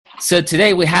So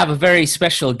today we have a very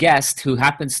special guest who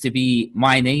happens to be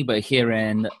my neighbor here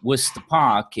in Worcester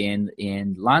Park in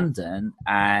London,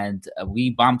 and we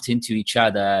bumped into each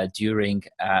other during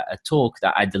a talk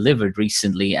that I delivered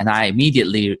recently, and I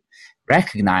immediately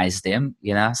recognized him.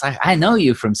 You know, it's like, I know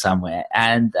you from somewhere,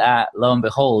 and lo and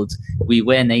behold, we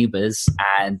were neighbors,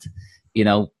 and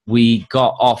we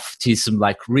got off to some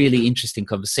like really interesting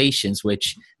conversations,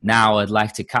 which now I'd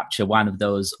like to capture one of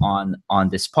those on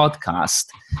this podcast.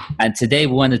 And today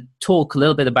we want to talk a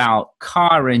little bit about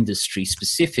car industry,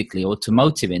 specifically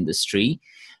automotive industry,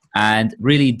 and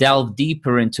really delve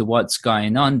deeper into what's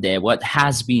going on there, what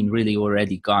has been really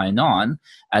already going on,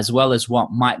 as well as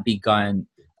what might be going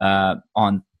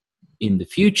on in the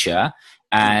future,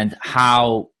 and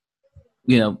how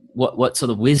what sort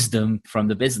of wisdom from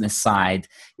the business side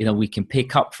we can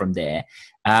pick up from there.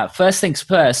 First things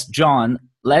first, John,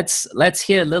 let's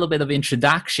hear a little bit of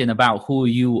introduction about who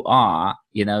you are,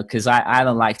 because I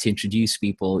don't like to introduce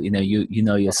people. You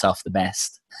know yourself the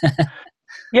best.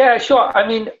 Yeah, sure. I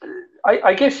mean,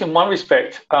 I guess in one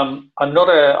respect, I'm not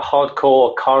a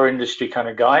hardcore car industry kind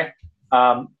of guy.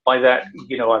 By that,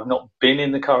 I've not been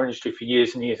in the car industry for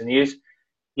years and years and years.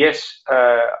 Yes,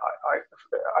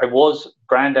 I was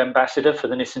brand ambassador for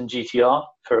the Nissan GTR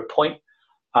for a point.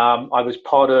 I was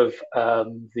part of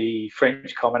the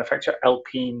French car manufacturer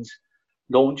Alpine's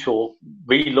launch or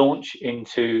relaunch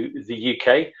into the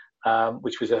UK,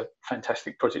 which was a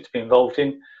fantastic project to be involved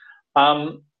in.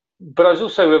 But I was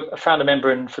also a founder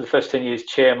member and for the first 10 years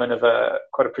chairman of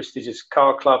quite a prestigious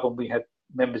car club, and we had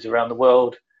members around the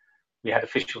world. We had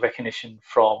official recognition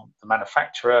from the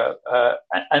manufacturer,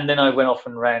 and then I went off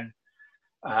and ran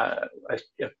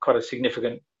quite a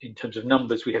significant, in terms of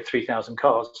numbers, we had 3,000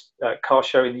 cars, car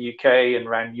show in the UK, and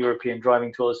ran European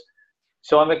driving tours.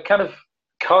 So I'm a kind of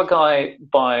car guy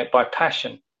by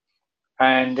passion,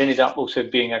 and ended up also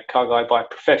being a car guy by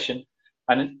profession.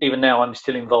 And even now I'm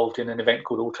still involved in an event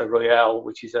called Auto Royale,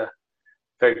 which is a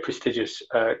very prestigious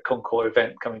concours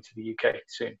event coming to the UK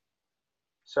soon.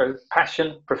 So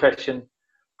passion, profession,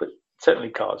 but certainly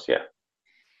cars, yeah.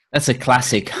 That's a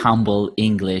classic humble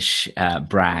English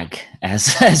brag,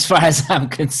 as far as I'm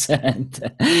concerned.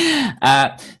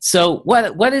 So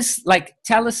what is, like,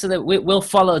 tell us so that we'll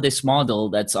follow this model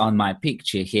that's on my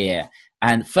picture here.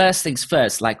 And first things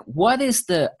first, like, what is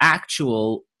the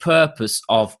actual purpose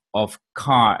of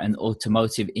car and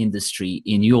automotive industry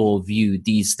in your view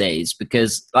these days?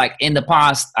 Because, like, in the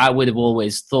past, I would have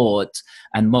always thought,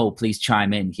 and Mo, please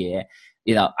chime in here,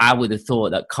 I would have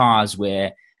thought that cars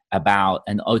were about,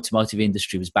 an automotive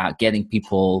industry was about getting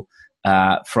people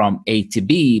from A to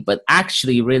B, but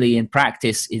actually really in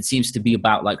practice it seems to be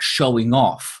about like showing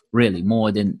off, really,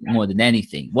 more than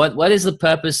anything. What is the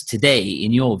purpose today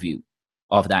in your view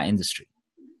of that industry?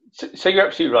 So you're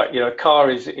absolutely right. A car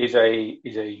is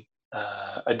a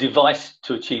device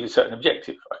to achieve a certain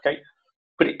objective, okay,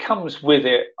 but it comes with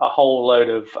it a whole load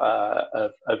of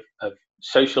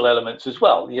social elements as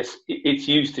well. Yes, it's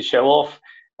used to show off.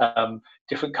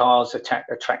 Different cars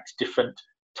attract different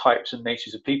types and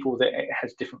natures of people. That it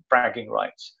has different bragging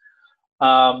rights.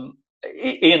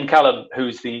 Ian Callum,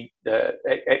 who's the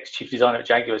ex-chief designer at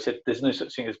Jaguar, said there's no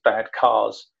such thing as bad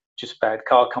cars, just bad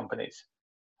car companies.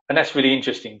 And that's really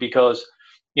interesting because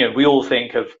we all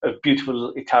think of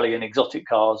beautiful Italian exotic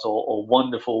cars or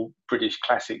wonderful British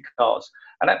classic cars,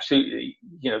 and absolutely,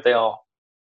 they are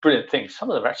brilliant things. Some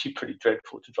of them are actually pretty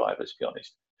dreadful to drive, let's be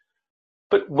honest.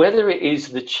 But whether it is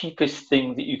the cheapest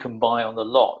thing that you can buy on the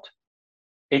lot,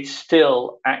 it's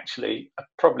still actually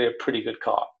probably a pretty good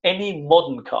car. Any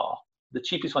modern car, the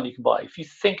cheapest one you can buy, if you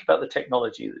think about the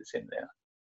technology that's in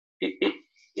there,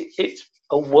 it's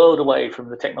a world away from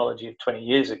the technology of 20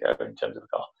 years ago in terms of a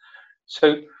car.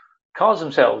 So cars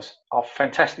themselves are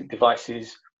fantastic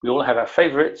devices. We all have our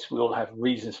favorites. We all have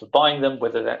reasons for buying them,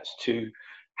 whether that's to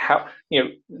how,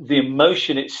 the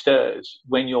emotion it stirs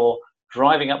when you're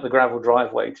driving up the gravel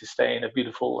driveway to stay in a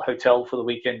beautiful hotel for the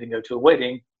weekend and go to a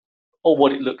wedding, or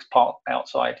what it looks parked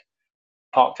outside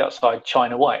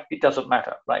China White. It doesn't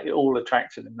matter, right? It all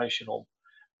attracts an emotional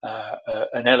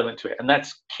an element to it, and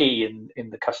that's key in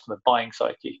the customer buying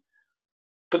psyche.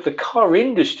 But the car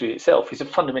industry itself is a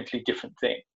fundamentally different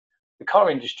thing. The car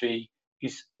industry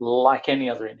is like any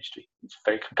other industry. It's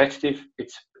very competitive.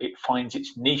 It finds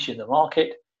its niche in the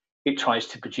market. It tries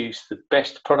to produce the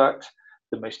best product,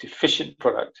 the most efficient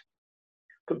product.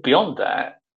 But beyond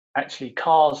that, actually,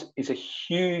 cars is a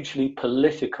hugely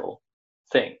political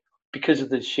thing because of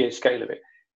the sheer scale of it.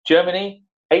 Germany,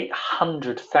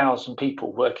 800,000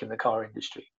 people work in the car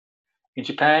industry. In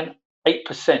Japan,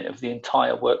 8% of the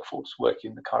entire workforce work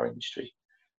in the car industry.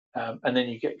 And then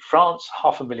you get France,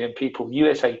 500,000 people,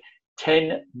 USA,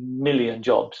 10 million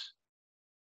jobs.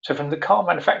 So from the car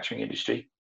manufacturing industry,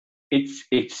 it's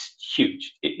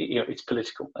huge. It's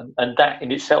political, and that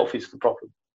in itself is the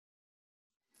problem.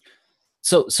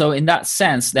 So in that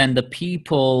sense, then the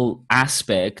people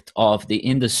aspect of the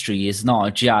industry is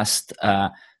not just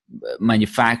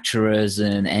manufacturers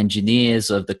and engineers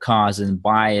of the cars and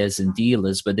buyers and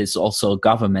dealers, but it's also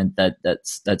government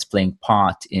that's playing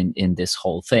part in this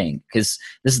whole thing, because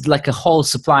there's like a whole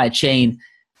supply chain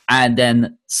and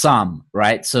then some,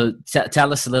 right? So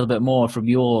tell us a little bit more from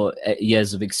your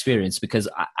years of experience, because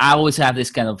I always have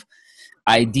this kind of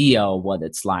idea of what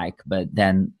it's like, but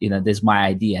then there's my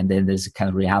idea and then there's a kind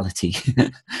of reality.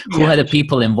 Who are the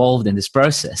people involved in this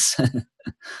process?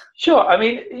 Sure. I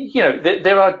mean,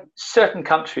 there are certain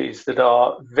countries that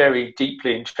are very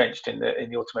deeply entrenched in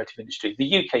the automotive industry.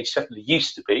 The UK certainly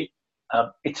used to be.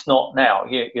 It's not now.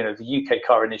 The UK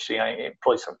car industry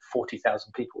employs some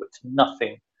 40,000 people. It's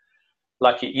nothing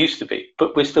like it used to be.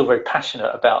 But we're still very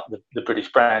passionate about the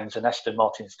British brands, and Aston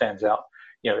Martin stands out,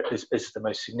 as the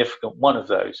most significant one of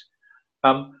those.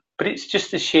 But it's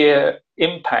just the sheer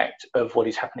impact of what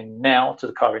is happening now to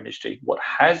the car industry, what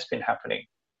has been happening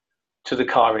to the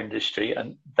car industry,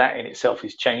 and that in itself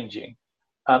is changing,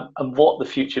 and what the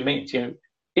future means.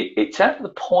 It's at the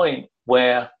point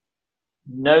where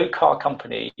no car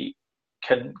company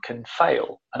can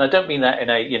fail, and I don't mean that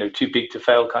in a too big to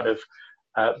fail kind of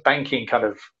banking kind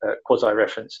of quasi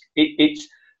reference. It's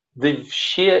the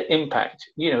sheer impact.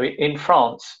 In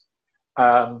France.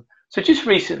 So just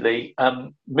recently,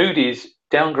 Moody's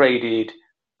downgraded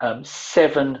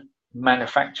 7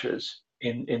 manufacturers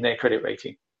in their credit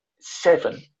rating.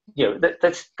 7.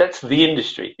 That's the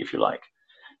industry, if you like.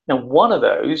 Now, one of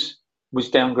those was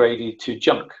downgraded to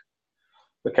junk.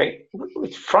 Okay,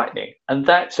 it's frightening, and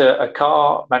that's a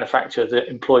car manufacturer that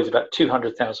employs about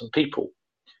 200,000 people.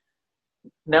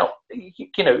 Now,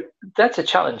 that's a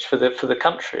challenge for the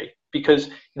country, because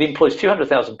it employs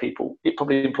 200,000 people. It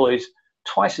probably employs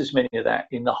twice as many of that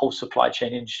in the whole supply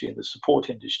chain industry and the support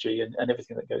industry and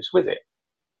everything that goes with it.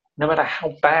 No matter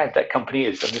how bad that company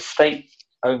is, and the state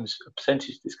owns a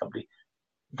percentage of this company,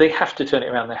 they have to turn it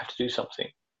around. They have to do something.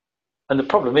 And the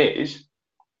problem is,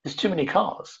 there's too many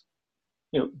cars.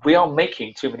 We are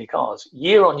making too many cars.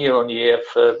 Year on year on year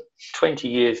for 20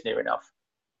 years near enough,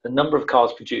 the number of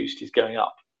cars produced is going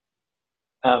up.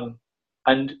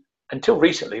 And until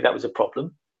recently, that was a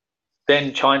problem.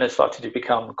 Then China started to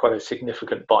become quite a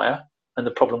significant buyer, and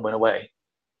the problem went away.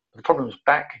 The problem's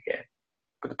back again,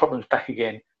 but the problem's back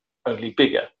again only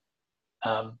bigger.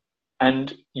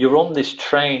 And you're on this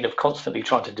train of constantly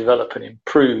trying to develop and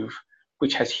improve,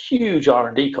 which has huge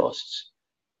R&D costs.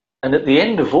 And at the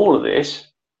end of all of this,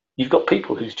 you've got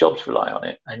people whose jobs rely on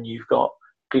it, and you've got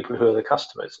people who are the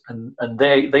customers, and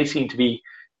they seem to be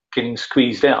getting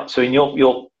squeezed out. So in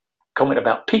your comment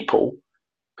about people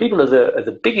are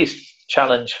the biggest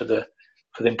challenge for the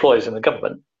employers and the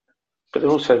government, but they're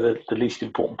also the least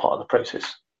important part of the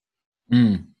process.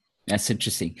 That's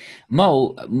interesting.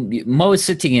 Mo is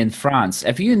sitting in France.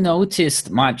 Have you noticed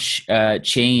much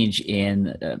change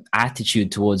in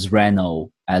attitude towards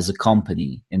Renault as a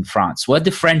company in France? What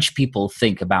do French people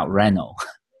think about Renault?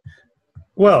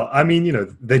 Well, I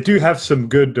mean, they do have some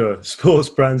good sports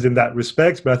brands in that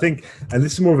respect, but I think, and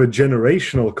this is more of a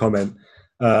generational comment,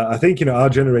 I think, our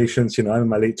generations, I'm in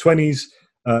my late 20s,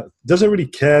 doesn't really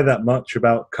care that much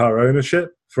about car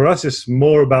ownership. For us, it's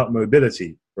more about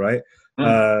mobility, right?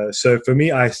 So for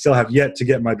me, I still have yet to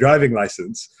get my driving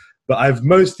license, but I've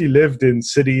mostly lived in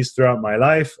cities throughout my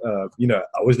life. I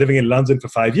was living in London for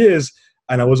 5 years,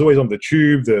 and I was always on the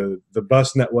tube. The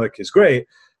bus network is great.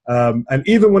 And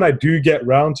even when I do get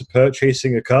round to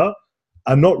purchasing a car,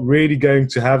 I'm not really going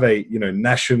to have a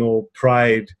national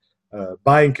pride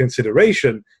buying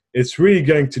consideration. It's really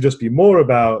going to just be more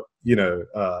about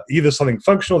either something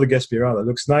functional that gets me around that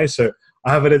looks nice. So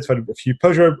I have identified a few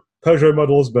Peugeot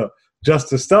models, but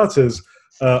just as starters,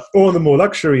 or the more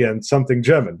luxury end, something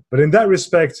German. But in that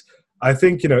respect, I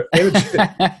think we're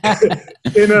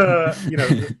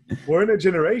in a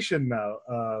generation now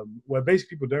where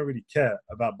basically people don't really care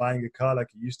about buying a car like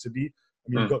it used to be. I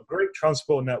mean, you've got great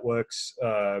transport networks.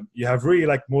 You have really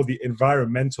more the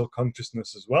environmental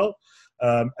consciousness as well.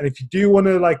 And if you do want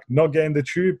to not get in the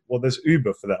tube, well, there's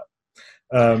Uber for that.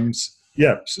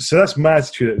 So that's my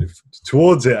attitude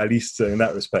towards it, at least in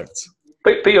that respect.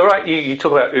 But you're right. You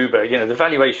talk about Uber. The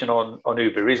valuation on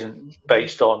Uber isn't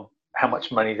based on how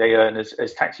much money they earn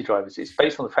as taxi drivers. It's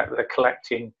based on the fact that they're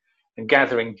collecting and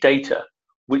gathering data,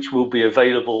 which will be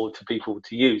available to people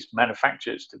to use,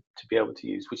 manufacturers to be able to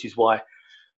use, which is why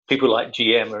people like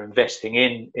GM are investing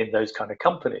in those kind of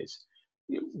companies.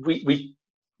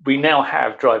 We now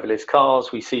have driverless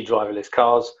cars. We see driverless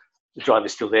cars. The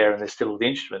driver's still there, and there's still all the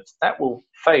instruments. That will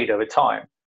fade over time.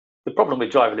 The problem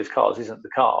with driverless cars isn't the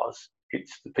cars;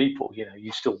 it's the people.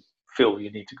 You still feel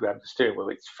you need to grab the steering wheel.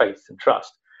 It's faith and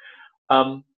trust.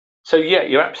 So yeah,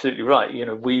 you're absolutely right.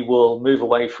 We will move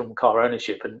away from car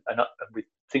ownership, and with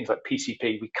things like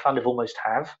PCP, we kind of almost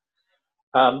have.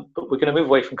 But we're going to move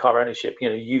away from car ownership.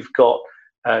 You've got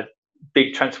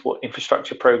big transport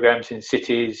infrastructure programs in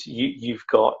cities. You've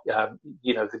got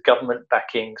the government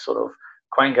backing sort of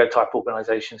Quango type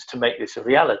organisations to make this a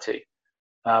reality.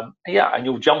 And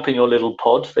you'll jump in your little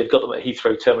pod. They've got them at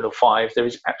Heathrow Terminal 5. There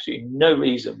is absolutely no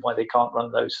reason why they can't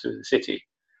run those through the city.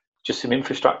 Just some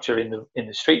infrastructure in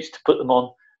the streets to put them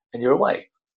on, and you're away.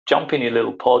 Jump in your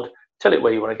little pod, tell it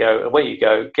where you want to go, away you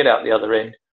go, get out the other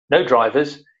end. No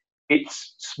drivers.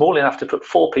 It's small enough to put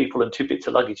 4 people and 2 bits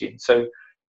of luggage in. So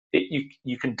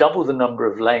you can double the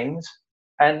number of lanes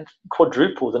and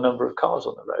quadruple the number of cars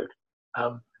on the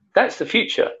road. That's the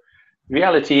future. The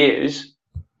reality is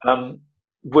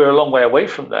we're a long way away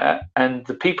from that, and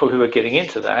the people who are getting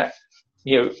into that,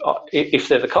 if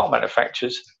they're the car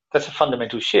manufacturers, that's a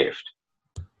fundamental shift,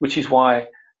 which is why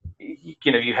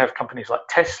you have companies like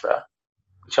Tesla,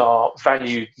 which are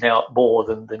valued now more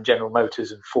than General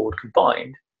Motors and Ford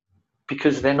combined,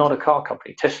 because they're not a car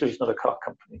company. Tesla is not a car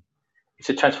company. It's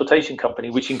a transportation company,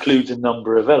 which includes a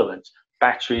number of elements: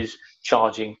 batteries,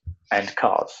 charging, and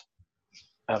cars.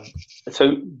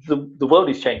 So the world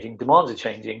is changing, demands are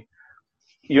changing.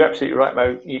 You're absolutely right,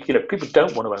 Mo. People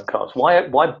don't want to own cars.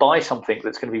 Why buy something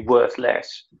that's going to be worth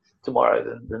less tomorrow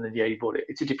than the day you bought it?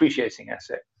 It's a depreciating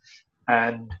asset,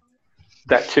 and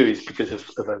that too is because of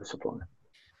oversupply.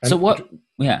 So what?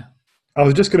 Yeah. I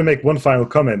was just going to make one final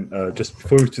comment just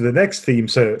before we move to the next theme.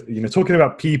 So, talking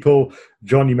about people,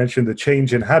 John, you mentioned the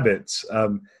change in habits.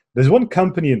 There's one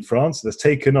company in France that's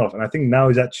taken off, and I think now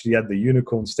is actually at the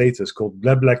unicorn status, called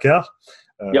BlaBlaCar,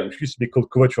 which used to be called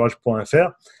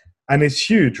Covoiturage.fr. And it's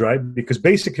huge, right? Because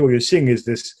basically what you're seeing is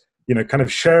this, kind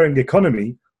of sharing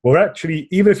economy where actually,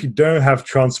 even if you don't have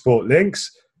transport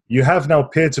links, you have now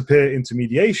peer-to-peer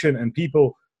intermediation and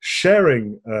people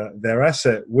sharing their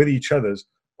asset with each other's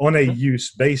on a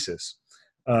use basis.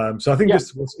 So I think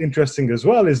this what's interesting as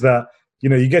well is that,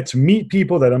 you get to meet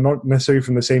people that are not necessarily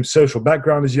from the same social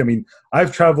background as you. I mean,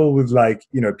 I've traveled with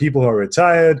people who are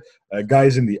retired,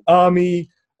 guys in the army,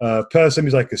 person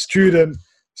who's like a student.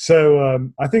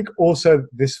 So I think also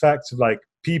this fact of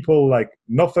people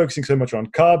not focusing so much on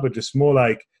car, but just more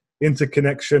like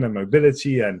interconnection and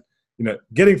mobility and,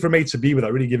 getting from A to B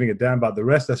without really giving a damn about the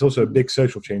rest. That's also a big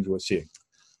social change we're seeing.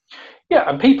 Yeah,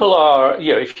 and people are,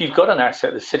 if you've got an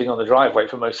asset that's sitting on the driveway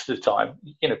for most of the time,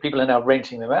 people are now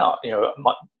renting them out.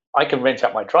 I can rent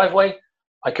out my driveway,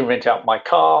 I can rent out my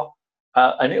car,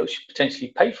 and it should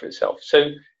potentially pay for itself.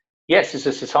 So, yes, as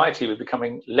a society, we're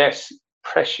becoming less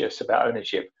precious about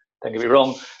ownership. Don't get me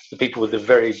wrong, the people with the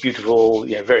very beautiful,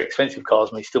 very expensive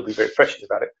cars may still be very precious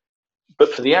about it.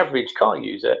 But for the average car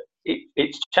user,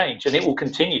 it's changed, and it will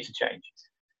continue to change.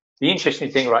 The interesting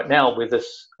thing right now with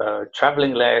us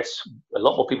traveling less, a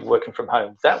lot more people working from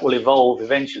home, that will evolve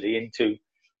eventually into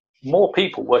more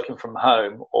people working from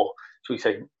home, or should we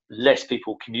say less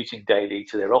people commuting daily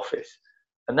to their office.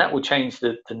 And that will change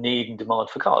the need and demand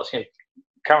for cars.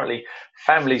 Currently,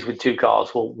 families with 2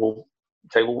 cars will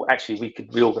say, well, actually, we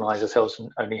could reorganize ourselves and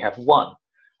only have one.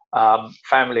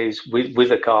 Families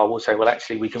with a car will say, well,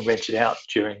 actually, we can rent it out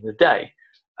during the day.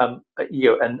 And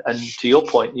to your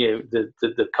point,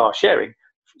 the car sharing,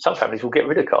 some families will get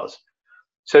rid of cars.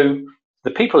 So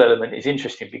the people element is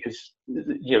interesting because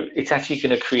it's actually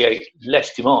going to create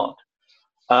less demand.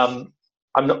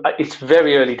 It's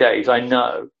very early days, I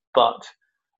know, but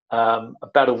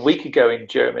about a week ago in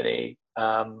Germany,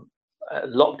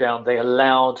 lockdown, they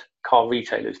allowed car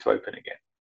retailers to open again.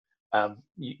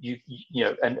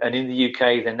 And in the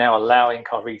UK, they're now allowing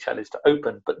car retailers to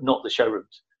open, but not the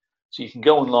showrooms. So you can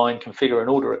go online, configure and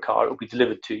order a car. It will be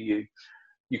delivered to you.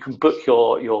 You can book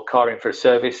your car in for a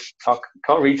service.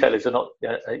 Car retailers are not,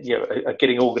 are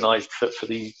getting organised for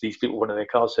these people wanting their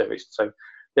car serviced. So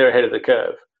they're ahead of the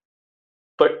curve.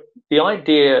 But the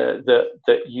idea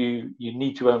that you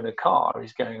need to own a car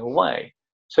is going away.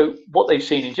 So what they've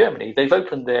seen in Germany, they've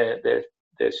opened their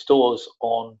stores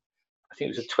on, I think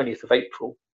it was the 20th of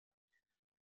April.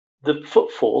 The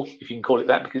footfall, if you can call it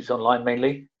that, because it's online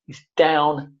mainly, is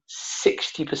down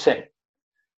 60%.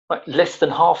 Like less than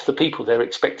half the people they're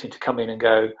expecting to come in and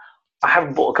go, I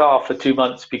haven't bought a car for 2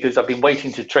 months because I've been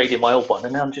waiting to trade in my old one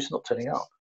and now I'm just not turning up.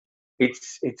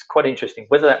 It's quite interesting.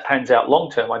 Whether that pans out long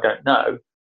term, I don't know.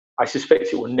 I suspect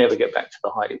it will never get back to the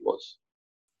height it was.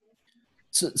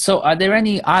 So are there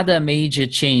any other major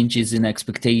changes in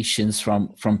expectations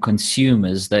from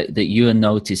consumers that you are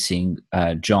noticing,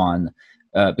 John?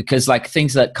 Because like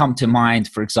things that come to mind,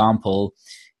 for example,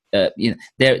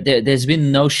 there's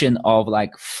been notion of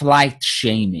like flight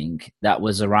shaming that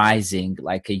was arising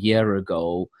like a year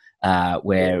ago,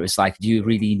 where it's like, do you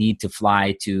really need to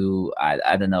fly to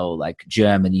I don't know, like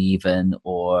Germany even,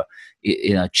 or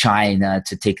China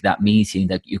to take that meeting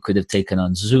that you could have taken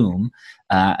on Zoom,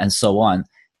 and so on.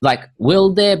 Like,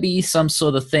 will there be some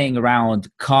sort of thing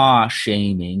around car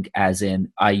shaming, as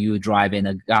in, are you driving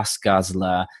a gas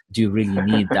guzzler? Do you really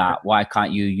need that? Why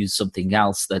can't you use something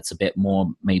else that's a bit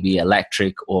more maybe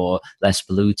electric or less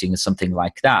polluting or something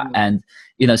like that? And,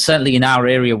 certainly in our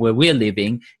area where we're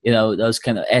living, those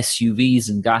kind of SUVs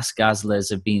and gas guzzlers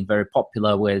have been very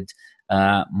popular with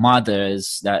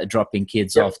mothers that are dropping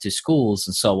kids off to schools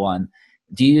and so on.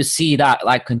 Do you see that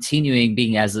like continuing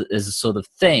being as a sort of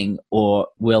thing, or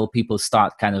will people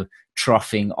start kind of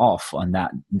troughing off on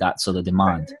that sort of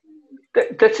demand?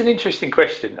 That's an interesting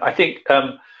question. I think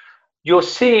you're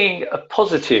seeing a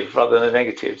positive rather than a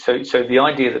negative. So the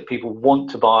idea that people want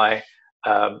to buy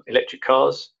electric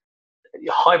cars,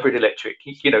 hybrid electric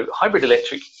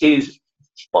is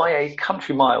by a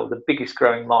country mile the biggest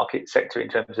growing market sector in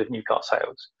terms of new car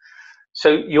sales. So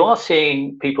you are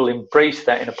seeing people embrace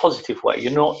that in a positive way.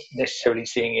 You're not necessarily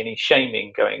seeing any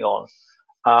shaming going on.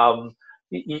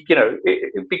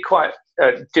 It'd be quite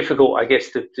difficult, I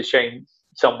guess, to shame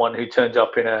someone who turns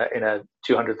up in a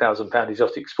 £200,000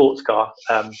 exotic sports car.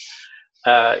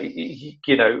 But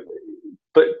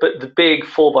the big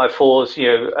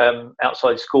 4x4s,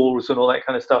 outside schools and all that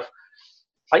kind of stuff,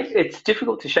 it's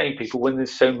difficult to shame people when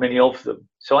there's so many of them.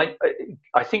 So I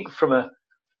think from a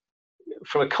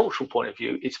cultural point of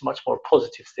view, it's much more a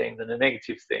positive thing than a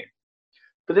negative thing.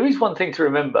 But there is one thing to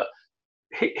remember.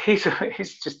 He's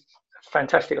just a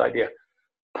fantastic idea.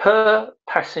 Per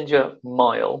passenger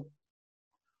mile,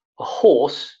 a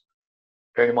horse,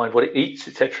 bearing in mind what it eats,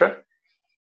 etc.,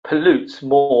 pollutes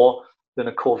more than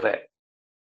a Corvette.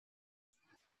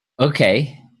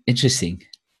 Okay, interesting.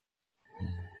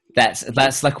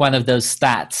 That's like one of those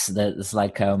stats that's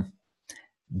like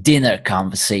dinner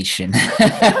conversation.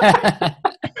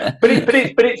 but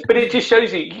it just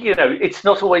shows you, it's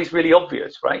not always really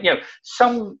obvious, right?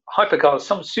 Some hypercars,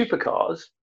 some supercars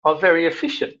are very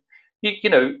efficient.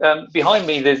 Behind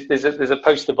me there's a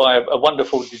poster by a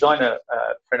wonderful designer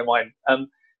friend of mine.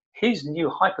 His new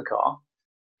hypercar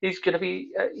is going to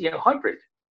be hybrid.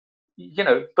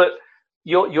 But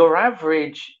your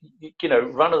average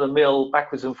run of the mill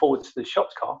backwards and forwards to the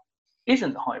shops car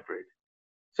isn't hybrid.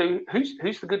 So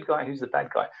who's the good guy? Who's the bad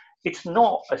guy? It's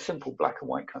not a simple black and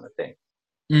white kind of thing.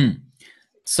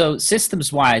 So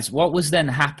systems-wise, what was then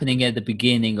happening at the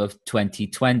beginning of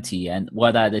 2020, and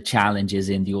what are the challenges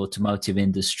in the automotive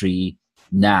industry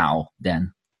now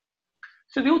then?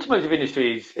 So the automotive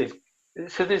industry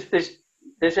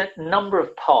there's a number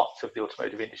of parts of the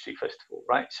automotive industry, first of all,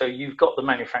 right? So you've got the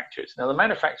manufacturers. Now the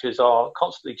manufacturers are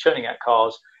constantly churning out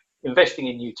cars, investing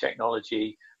in new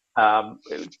technology,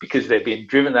 because they're being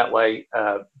driven that way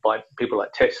by people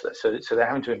like Tesla. So they're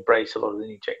having to embrace a lot of the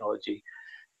new technology.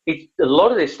 A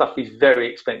lot of this stuff is very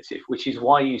expensive, which is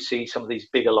why you see some of these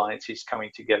big alliances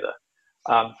coming together.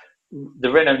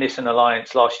 The Renault-Nissan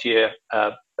alliance last year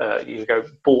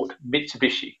bought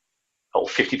Mitsubishi, or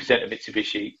 50% of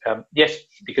Mitsubishi. Yes,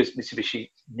 because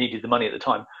Mitsubishi needed the money at the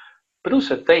time, but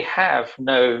also they have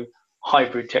no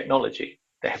hybrid technology.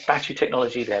 They have battery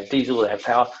technology, they have diesel, they have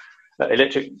power.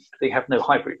 Electric, they have no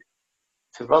hybrid.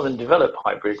 So rather than develop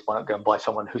hybrid, why not go and buy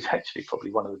someone who's actually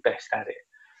probably one of the best at it?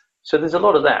 So there's a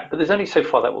lot of that, but there's only so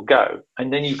far that will go.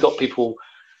 And then you've got people,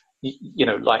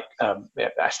 like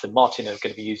Aston Martin are going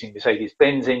to be using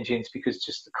Mercedes-Benz engines because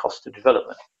just the cost of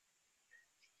development.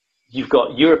 You've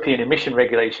got European emission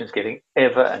regulations getting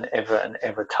ever and ever and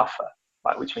ever tougher,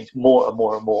 right? Which means more and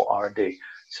more and more R&D.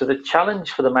 So the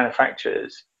challenge for the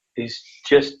manufacturers is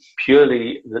just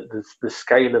purely the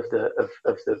scale of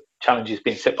the challenges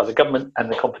being set by the government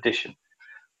and the competition.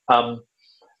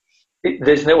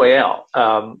 There's no way out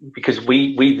because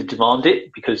we demand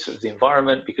it because of the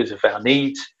environment, because of our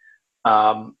needs,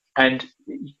 and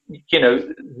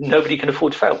nobody can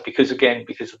afford to fail because of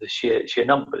the sheer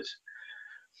numbers.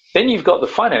 Then you've got the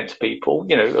finance people.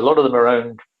 A lot of them are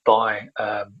owned by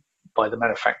the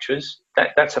manufacturers.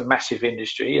 That's a massive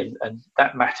industry, and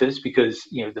that matters because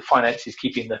the finance is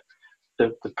keeping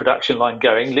the production line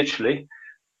going, literally.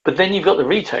 But then you've got the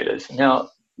retailers. Now,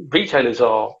 retailers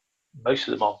most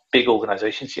of them are big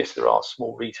organizations. Yes, there are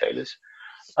small retailers,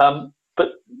 but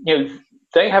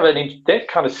they're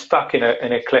kind of stuck in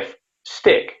a cleft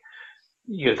stick.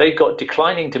 They've got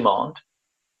declining demand,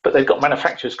 but they've got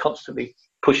manufacturers constantly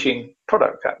pushing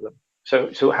product at them.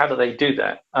 So how do they do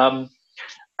that? And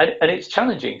it's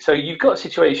challenging. So you've got a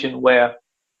situation where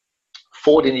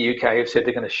Ford in the UK have said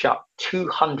they're going to shut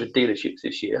 200 dealerships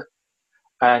this year,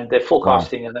 and they're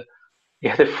forecasting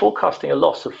a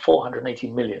loss of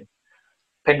 480 million.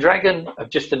 Pendragon have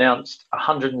just announced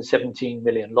 117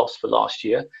 million loss for last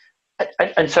year,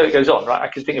 and so it goes on, right? I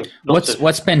can think of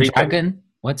what's Pendragon?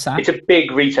 What's that? It's a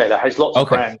big retailer, has lots of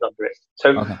brands under it.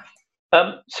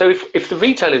 So if the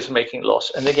retailers are making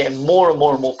loss and they're getting more and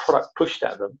more and more product pushed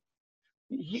at them,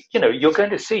 you're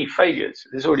going to see failures.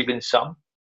 There's already been some.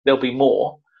 There'll be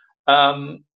more,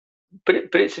 but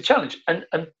it's a challenge. And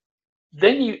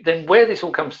then where this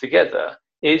all comes together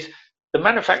is the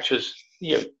manufacturers.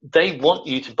 They want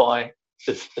you to buy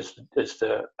as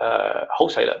the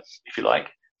wholesaler, if you like,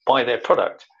 buy their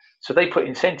product. So they put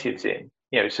incentives in.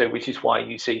 So which is why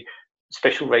you see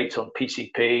special rates on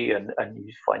PCP and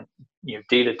you find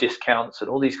dealer discounts and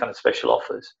all these kind of special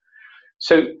offers.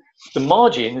 So the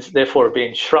margins therefore are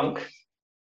being shrunk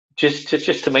just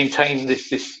to maintain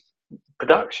this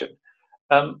production.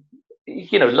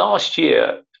 Last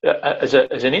year as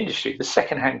an industry, the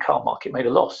second-hand car market made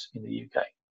a loss in the UK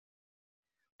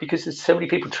because there's so many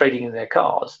people trading in their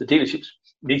cars. The dealerships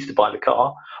needs to buy the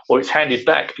car, or it's handed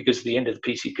back because the end of the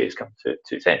PCP has come to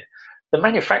its end. The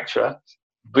manufacturer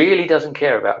really doesn't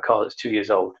care about a car that's 2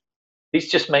 years old. He's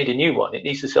just made a new one. It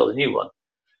needs to sell the new one.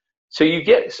 So you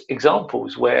get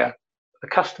examples where a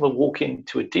customer walk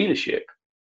into a dealership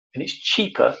and it's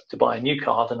cheaper to buy a new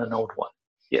car than an old one.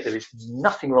 Yet there is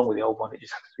nothing wrong with the old one. It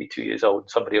just happens to be 2 years old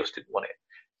and somebody else didn't want it.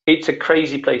 It's a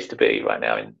crazy place to be right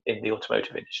now in the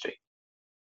automotive industry.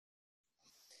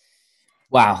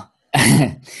 Wow.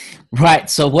 Right.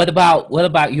 So what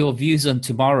about your views on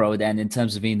tomorrow then, in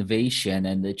terms of innovation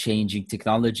and the changing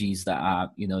technologies that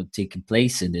are taking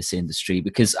place in this industry?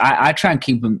 Because I try and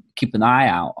keep an eye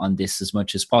out on this as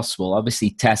much as possible.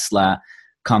 Obviously, Tesla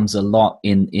comes a lot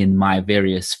in my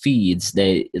various feeds.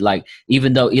 They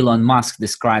even though Elon Musk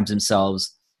describes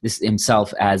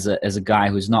himself as a guy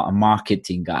who's not a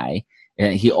marketing guy,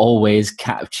 he always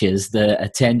captures the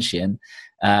attention.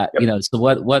 So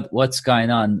what's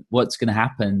going on? What's going to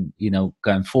happen,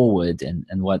 going forward,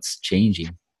 and what's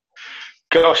changing?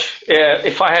 Gosh, yeah.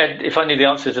 If I knew the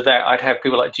answer to that, I'd have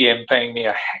people like GM paying me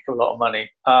a heck of a lot of money.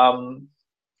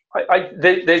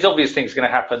 There's obvious things going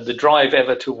to happen. The drive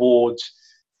ever towards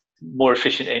more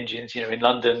efficient engines. In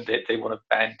London, they want to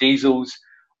ban diesels.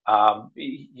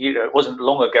 It wasn't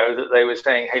long ago that they were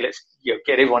saying, "Hey, let's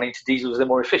get everyone into diesels. They're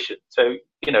more efficient." So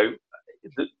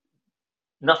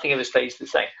nothing ever stays the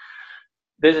same.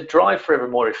 There's a drive for ever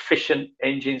more efficient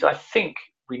engines. I think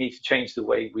we need to change the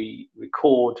way we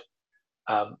record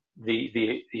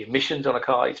the emissions on a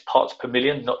car. It's parts per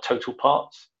million, not total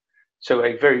parts. So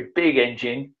a very big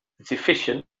engine that's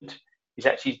efficient is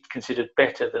actually considered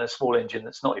better than a small engine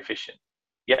that's not efficient.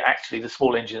 Yet actually the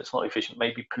small engine that's not efficient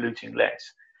may be polluting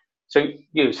less. So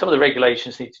some of the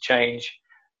regulations need to change.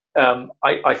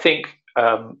 I think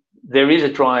there is a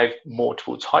drive more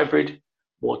towards hybrid,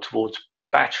 more towards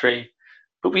battery,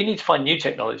 but we need to find new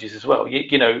technologies as well.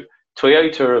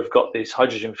 Toyota have got this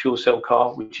hydrogen fuel cell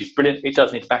car, which is brilliant. It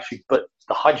does need a battery, but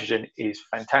the hydrogen is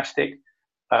fantastic.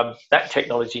 That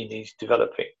technology needs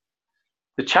developing.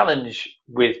 The challenge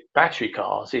with battery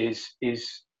cars is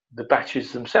the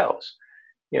batteries themselves.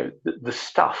 The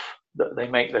stuff that they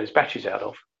make those batteries out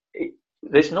of.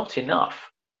 There's not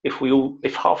enough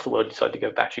if half the world decided to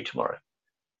go battery tomorrow.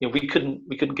 We couldn't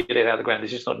get it out of the ground.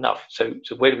 There's just not enough. So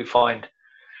where do we find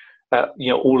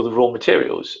all of the raw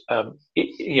materials?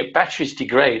 Batteries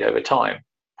degrade over time,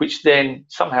 which then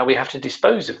somehow we have to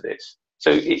dispose of this. So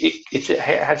it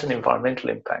has an environmental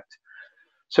impact.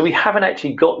 So we haven't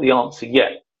actually got the answer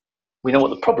yet. We know what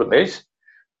the problem is: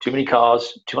 too many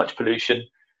cars, too much pollution,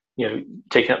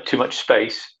 taking up too much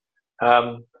space.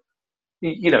 And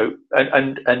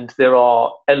there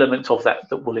are elements of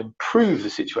that will improve the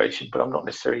situation, but I'm not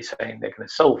necessarily saying they're going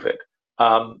to solve it.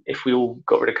 If we all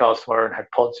got rid of cars tomorrow and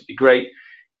had pods, it'd be great.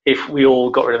 If we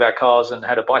all got rid of our cars and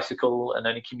had a bicycle and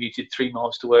only commuted 3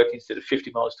 miles to work instead of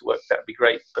 50 miles to work, that'd be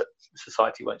great, but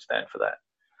society won't stand for that.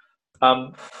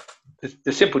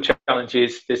 The simple challenge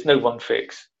is there's no one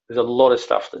fix. There's a lot of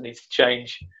stuff that needs to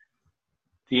change.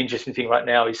 The interesting thing right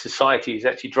now is society is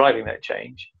actually driving that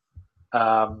change.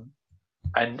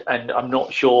 And I'm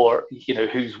not sure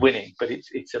who's winning, but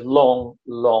it's a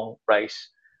long race,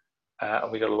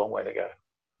 and we've got a long way to go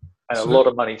and a lot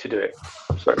of money to do it.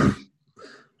 Sorry.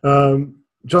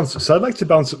 John, so I'd like to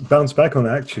bounce back on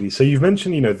that actually. So you've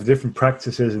mentioned, the different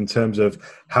practices in terms of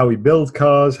how we build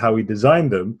cars, how we design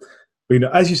them. But,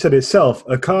 as you said itself,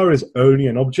 a car is only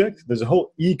an object. There's a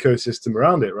whole ecosystem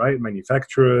around it, right?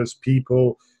 Manufacturers,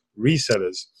 people,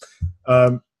 resellers.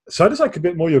 So I'd just like a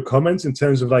bit more your comments in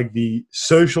terms of like the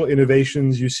social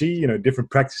innovations you see, different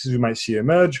practices we might see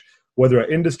emerge, whether at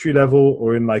industry level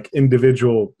or in like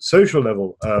individual social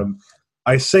level.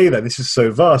 I say that this is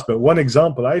so vast, but one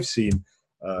example I've seen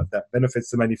that benefits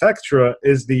the manufacturer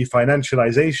is the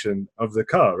financialization of the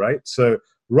car, right? So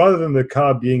rather than the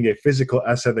car being a physical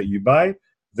asset that you buy,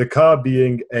 the car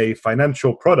being a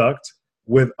financial product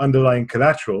with underlying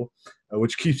collateral,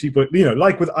 which keeps people,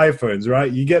 like with iPhones, right?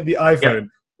 You get the iPhone.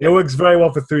 It works very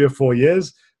well for 3 or 4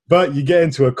 years, but you get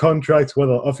into a contract where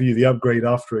they'll offer you the upgrade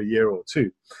after a year or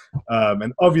two.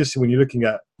 And obviously, when you're looking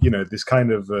at, this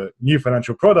kind of new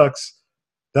financial products,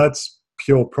 that's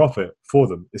pure profit for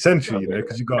them, essentially,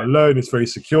 because you've got a loan, it's very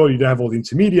secure, you don't have all the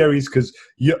intermediaries, because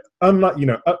you're unlike,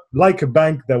 like a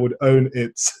bank that would own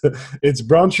its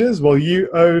branches, well, you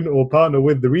own or partner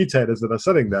with the retailers that are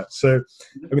selling that. So,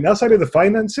 I mean, outside of the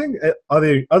financing, are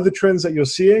there other trends that you're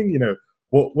seeing?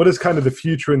 What does kind of the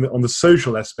future on the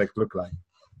social aspect look like?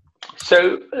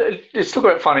 So let's talk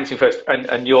about financing first.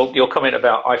 And your comment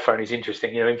about iPhone is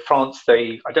interesting. In France,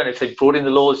 I don't know if they've brought in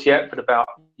the laws yet, but about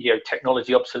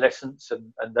technology obsolescence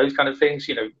and those kind of things.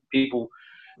 People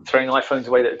throwing iPhones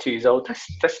away that are 2 years old. That's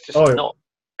just not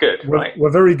good, right?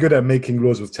 We're very good at making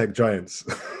laws with tech giants.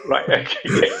 Right.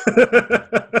 Okay.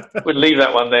 We'll leave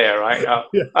that one there, right?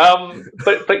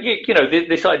 But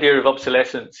this idea of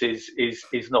obsolescence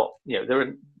is not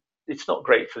it's not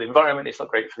great for the environment. It's not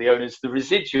great for the owners. The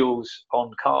residuals on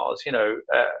cars,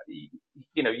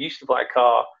 used to buy a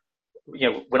car.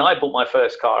 When I bought my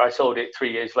first car, I sold it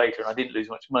 3 years later, and I didn't lose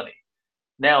much money.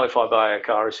 Now, if I buy a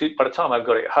car, by the time I've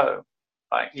got it home,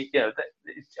 right,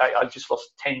 I've just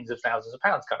lost tens of thousands of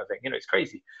pounds, kind of thing. It's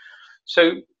crazy.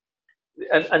 So,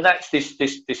 and that's this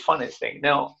finance thing.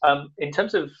 Now, in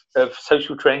terms of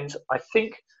social trends, I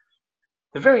think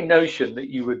the very notion that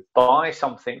you would buy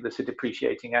something that's a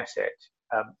depreciating asset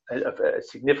of a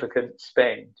significant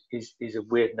spend is a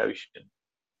weird notion.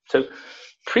 So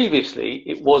previously,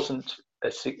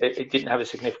 it didn't have a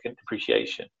significant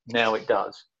depreciation. Now it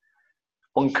does.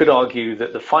 One could argue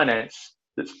that the finance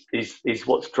is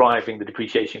what's driving the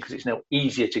depreciation, because it's now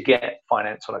easier to get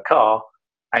finance on a car,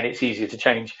 and it's easier to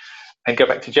change. And go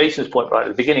back to Jason's point right at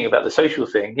the beginning about the social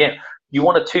thing. Yeah, you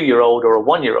want a 2-year-old or a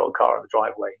 1-year-old car on the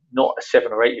driveway, not a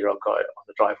 7 or 8-year-old car on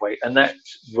the driveway. And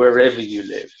that's wherever you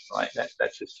live, right?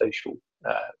 That's a social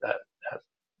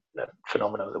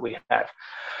phenomenon that we have.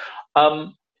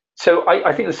 So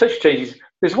I think the social changes.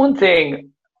 There's one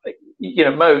thing,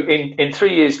 Mo. In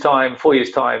 3 years' time, 4 years'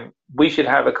 time, we should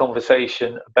have a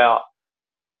conversation about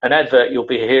an advert you'll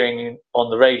be hearing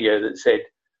on the radio that said,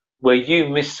 "Where you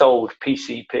missold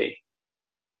PCP."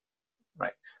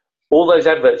 All those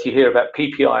adverts you hear about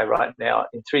PPI right now,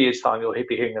 in 3 years' time, you'll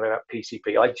be hearing about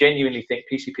PCP. I genuinely think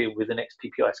PCP will be the next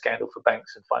PPI scandal for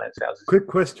banks and finance houses. Quick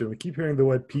question. We keep hearing the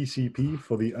word PCP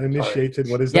for the uninitiated.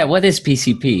 Sorry. What is that? Yeah, what is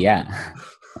PCP? Yeah.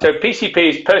 So PCP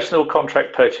is personal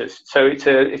contract purchase. So it's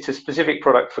a specific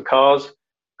product for cars.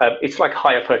 It's like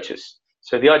hire purchase.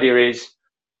 So the idea is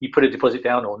you put a deposit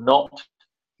down or not.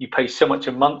 You pay so much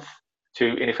a month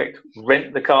to, in effect,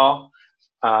 rent the car.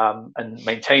 And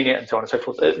maintain it and so on and so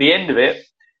forth. At the end of it,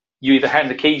 you either hand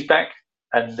the keys back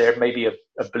and there may be a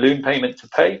balloon payment to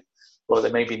pay, or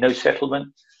there may be no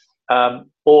settlement,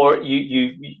 or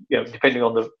you depending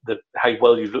on the how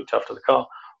well you've looked after the car,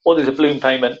 or there's a balloon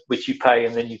payment which you pay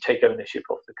and then you take ownership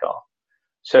of the car.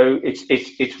 So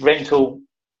it's rental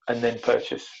and then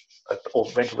purchase,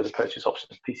 or rental with a purchase option,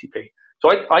 PCP.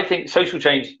 So I think social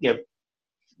change,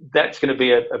 that's going to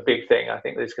be a big thing. I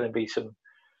think there's going to be some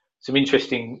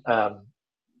interesting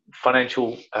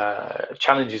financial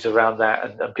challenges around that,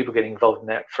 and people getting involved in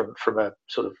that from a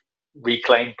sort of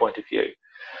reclaim point of view.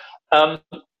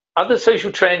 Other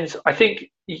social trends, I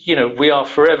think, we are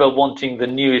forever wanting the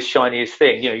newest, shiniest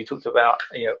thing. You talked about,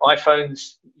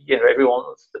 iPhones, everyone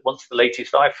wants the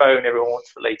latest iPhone, everyone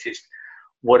wants the latest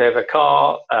whatever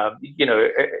car,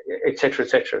 et cetera, et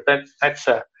cetera. That's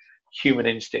a human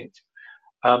instinct.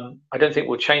 I don't think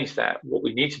we'll change that. What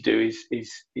we need to do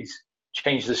is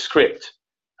change the script,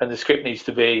 and the script needs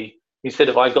to be, instead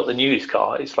of "I've got the newest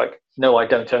car," it's like, "No, I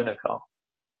don't own a car."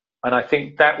 And I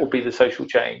think that will be the social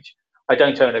change. I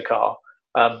don't own a car,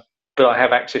 but I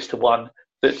have access to one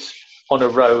that's on a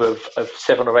row of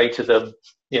 7 or 8 of them,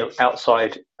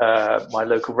 outside my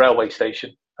local railway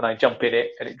station, and I jump in it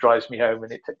and it drives me home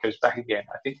and it goes back again.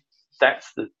 I think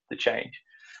that's the change.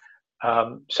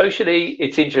 Socially,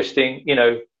 it's interesting.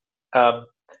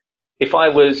 If I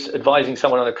was advising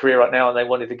someone on a career right now and they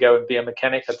wanted to go and be a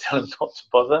mechanic, I'd tell them not to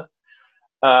bother.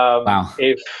 Wow.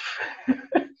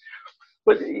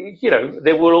 But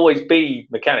there will always be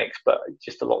mechanics, but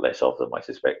just a lot less of them, I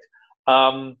suspect.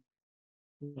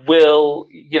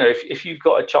 If you've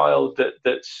got a child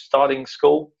that's starting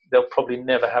school, they'll probably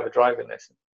never have a driving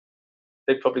lesson.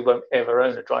 They probably won't ever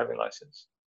own a driving license.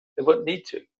 They won't need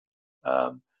to.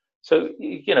 So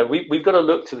we've got to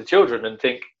look to the children and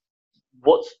think,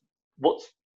 what's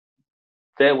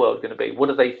their world going to be? What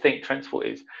do they think transport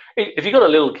is? If you've got a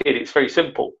little kid, it's very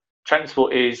simple.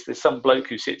 Transport is there's some bloke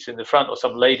who sits in the front or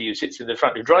some lady who sits in the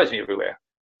front who drives me everywhere.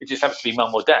 It just happens to be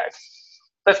mum or dad.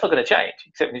 That's not going to change,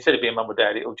 except instead of being mum or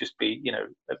dad, it'll just be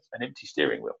an empty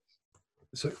steering wheel.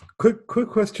 So quick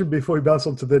question before we bounce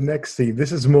on to the next theme.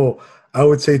 This is more, I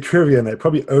would say, trivia, and it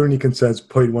probably only concerns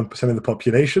 0.1% of the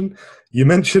population. You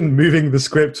mentioned moving the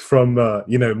script from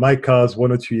my car's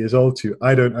 1 or 2 years old to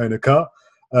I don't own a car.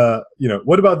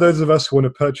 What about those of us who want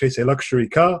to purchase a luxury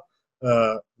car?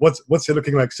 What's it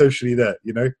looking like socially there?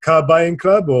 Car buying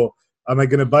club, or am I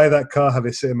going to buy that car, have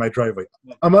it sit in my driveway?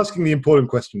 I'm asking the important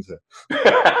questions here.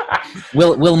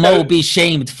 Will Mo be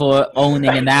shamed for owning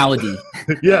an Audi?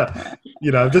 Yeah,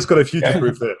 I've just got a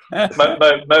future-proof there.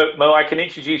 Mo, I can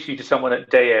introduce you to someone at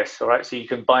DS, all right? So you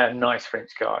can buy a nice French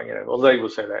car. Although they will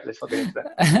say that. Let's not get into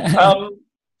that.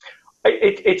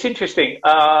 It's interesting.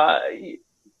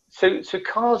 So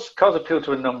cars appeal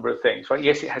to a number of things, right?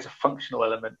 Yes, it has a functional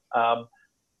element,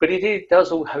 but it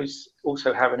does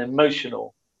also have an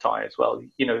emotional tie as well.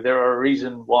 There are a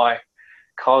reason why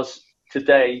cars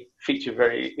today feature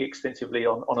very extensively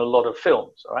on a lot of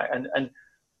films, all right? And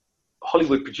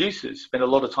Hollywood producers spend a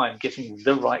lot of time getting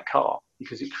the right car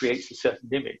because it creates a certain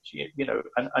image,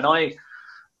 And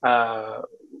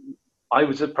I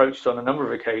was approached on a number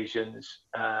of occasions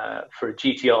for a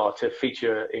GTR to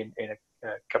feature in a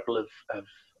couple of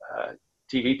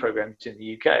TV programs in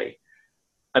the UK,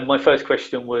 and my first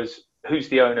question was, who's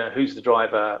the owner, who's the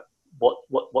driver,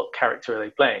 what character are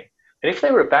they playing? And if they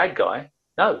were a bad guy,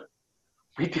 no,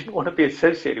 we didn't want to be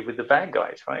associated with the bad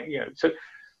guys, right?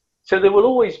 So there will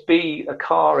always be a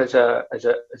car as a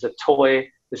toy,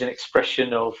 as an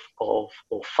expression of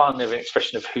fun, as an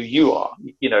expression of who you are.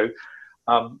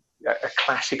 A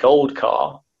classic old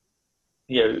car,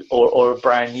 or a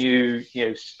brand new,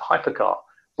 hypercar.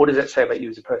 What does that say about you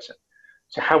as a person?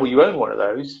 So how will you own one of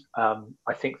those?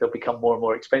 I think they'll become more and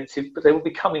more expensive, but they will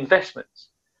become investments.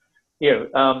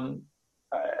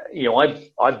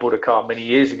 I bought a car many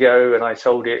years ago and I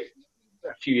sold it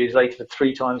a few years later for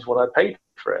 3 times what I paid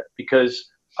for it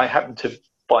because I happened to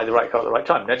buy the right car at the right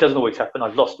time. That doesn't always happen.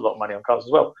 I've lost a lot of money on cars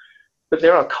as well. But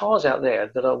there are cars out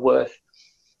there that are worth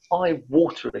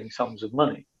eye-watering sums of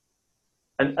money.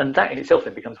 And that in itself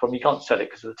then becomes a problem. You can't sell it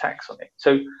because of the tax on it.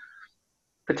 So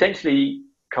potentially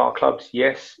car clubs,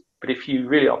 yes. But if you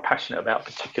really are passionate about a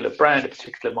particular brand, a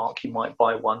particular mark, you might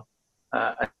buy one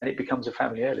and it becomes a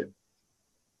family heirloom.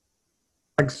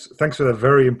 Thanks for that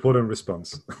very important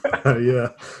response. Yeah,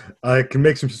 I can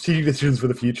make some strategic decisions for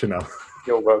the future now.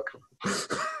 You're welcome.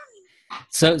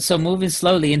 So moving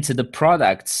slowly into the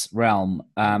products realm,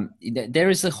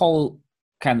 there is a whole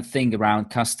kind of thing around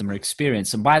customer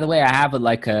experience. And by the way, I have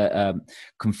a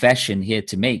confession here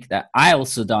to make that I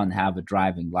also don't have a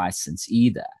driving license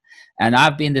either. And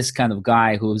I've been this kind of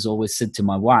guy who's always said to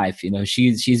my wife,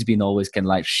 she's been always kind of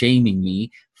like shaming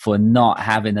me for not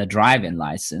having a driving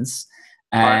license.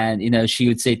 And, she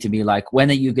would say to me, like, when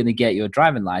are you going to get your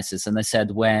driving license? And I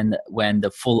said, when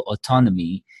the full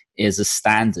autonomy is a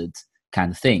standard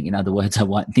kind of thing. In other words, I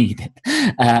won't need it.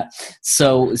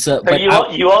 So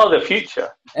you are the future.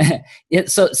 Yeah.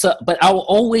 But I've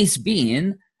always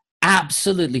been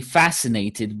absolutely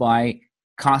fascinated by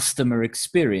customer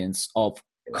experience of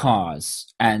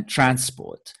cars and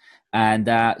transport. And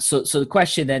so the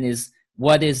question then is,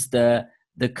 what is the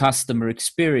customer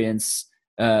experience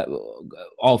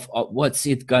of what's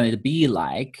it going to be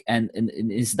like, and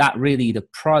is that really the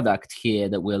product here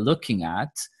that we're looking at,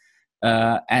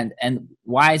 and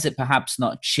why is it perhaps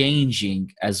not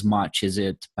changing as much as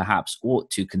it perhaps ought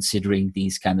to, considering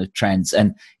these kind of trends?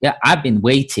 And yeah, I've been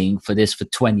waiting for this for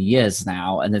 20 years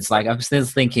now, and it's like I'm still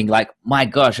thinking, like, my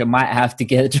gosh, I might have to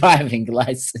get a driving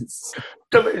license.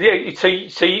 So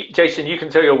Jason, you can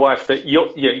tell your wife that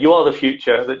you are the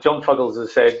future, that John Fuggles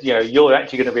has said, you're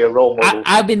actually going to be a role model.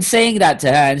 I've been saying that to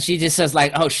her, and she just says,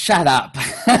 like, oh, shut up.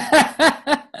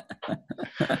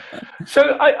 So,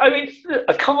 I mean,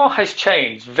 a car has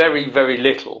changed very, very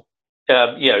little,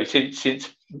 since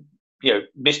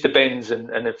Mr. Benz and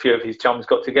a few of his chums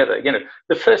got together.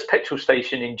 The first petrol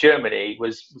station in Germany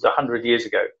was 100 years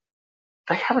ago.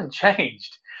 They haven't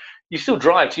changed. You still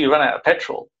drive till you run out of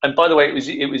petrol. And by the way,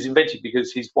 it was invented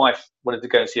because his wife wanted to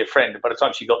go and see a friend. And by the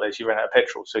time she got there, she ran out of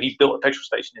petrol. So he built a petrol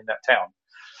station in that town.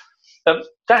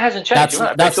 That hasn't changed.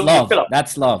 That's love.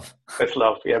 That's love. That's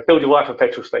love. Yeah, build your wife a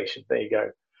petrol station. There you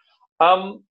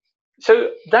go. So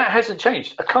that hasn't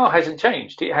changed. A car hasn't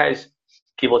changed. It has,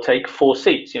 give or take, 4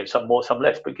 seats. Some more, some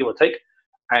less, but give or take,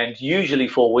 and usually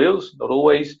 4 wheels, not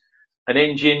always, an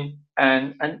engine,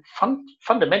 and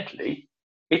fundamentally,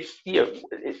 it's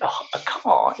a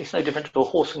car is no different to a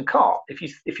horse and cart.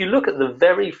 If you look at the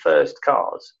very first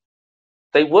cars,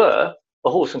 they were a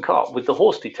horse and cart with the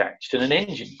horse detached and an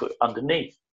engine put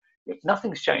underneath.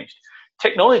 Nothing's changed.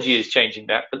 Technology is changing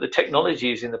that, but the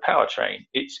technology is in the powertrain.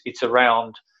 It's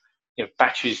around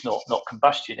batteries, not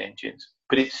combustion engines,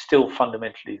 but it's still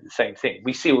fundamentally the same thing.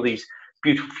 We see all these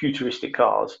beautiful futuristic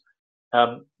cars.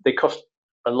 They cost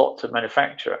a lot to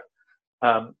manufacture.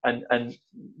 And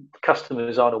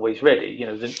customers aren't always ready.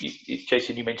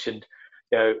 Jason, you mentioned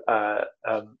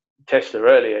Tesla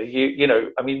earlier.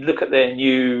 Look at their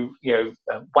new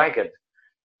wagon.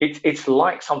 It's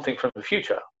like something from the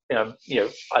future. A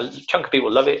chunk of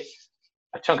people love it,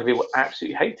 a chunk of people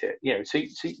absolutely hate it. So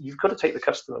you've got to take the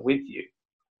customer with you.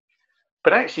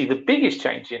 But actually, the biggest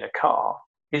change in a car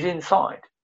is inside.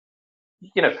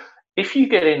 If you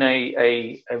get in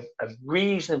a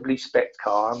reasonably spec'd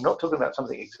car, I'm not talking about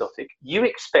something exotic, you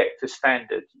expect a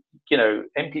standard,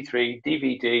 MP3,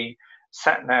 DVD,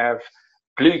 sat-nav,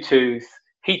 Bluetooth,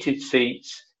 heated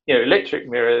seats, electric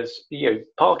mirrors,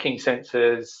 parking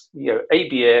sensors,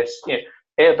 ABS,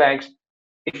 airbags.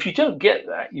 If you don't get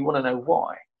that, you want to know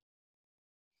why.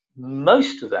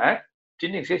 Most of that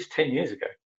didn't exist 10 years ago.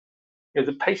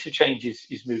 The pace of change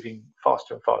is moving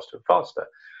faster and faster and faster.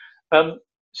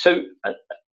 So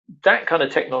that kind of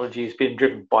technology is being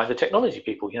driven by the technology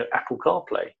people. Apple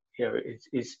CarPlay,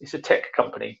 it's a tech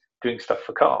company doing stuff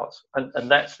for cars,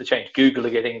 and that's the change. Google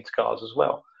are getting into cars as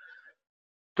well.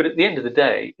 But at the end of the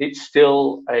day, it's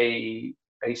still a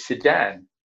sedan,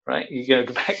 right? You're going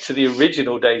to go back to the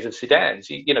original days of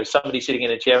sedans. Somebody sitting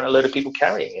in a chair and a load of people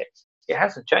carrying it. It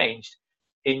hasn't changed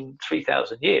in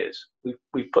 3,000 years.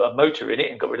 We've put a motor in it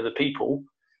and got rid of the people.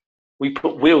 We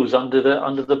put wheels under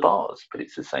the bars, but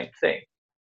it's the same thing.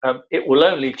 It will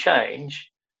only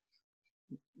change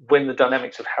when the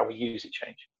dynamics of how we use it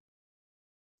change.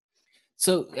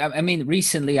 So,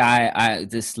 recently, I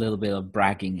this little bit of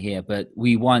bragging here, but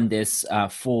we won this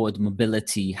Ford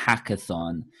Mobility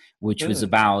Hackathon, which was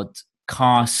about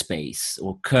car space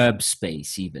or curb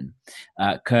space, even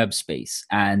curb space,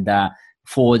 and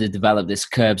Ford had developed this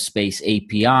curb space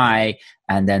API,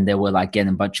 and then they were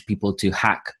getting a bunch of people to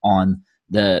hack on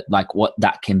the what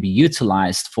that can be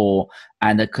utilized for.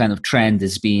 And the kind of trend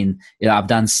has been, I've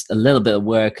done a little bit of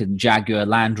work in Jaguar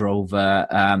Land Rover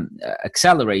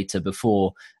accelerator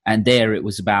before, and there it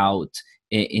was about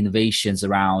innovations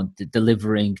around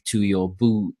delivering to your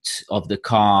boot of the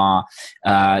car,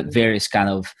 various kind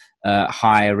of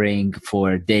hiring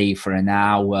for a day, for an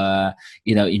hour,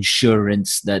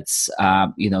 insurance that's,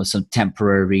 some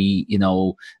temporary,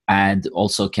 and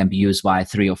also can be used by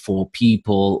 3 or 4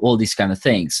 people, all these kind of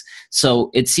things. So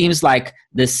it seems like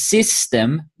the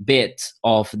system bit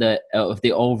of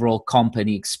the overall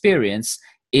company experience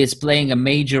is playing a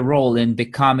major role in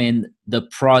becoming the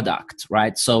product,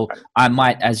 right? So I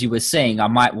might, as you were saying, I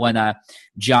might want to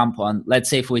jump on, let's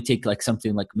say if we take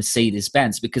something like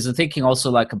Mercedes-Benz, because I'm thinking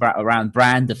also around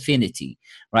brand affinity,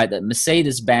 right? That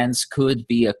Mercedes-Benz could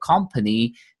be a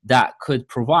company that could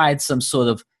provide some sort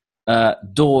of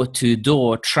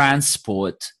door-to-door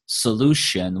transport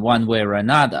solution one way or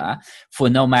another for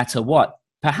no matter what.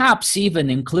 Perhaps even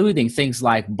including things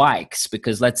like bikes,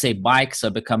 because let's say bikes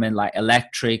are becoming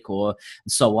electric or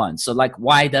so on. So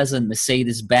why doesn't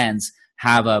Mercedes-Benz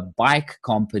have a bike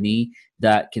company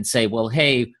that can say, well,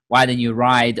 hey, why don't you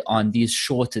ride on these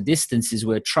shorter distances?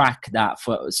 We'll track that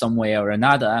for some way or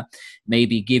another,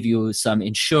 maybe give you some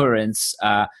insurance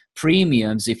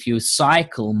premiums if you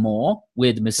cycle more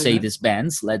with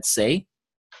Mercedes-Benz, let's say.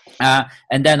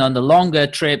 And then on the longer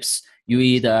trips, you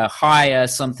either hire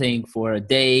something for a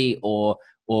day or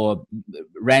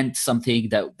rent something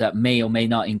that may or may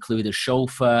not include a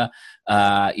chauffeur,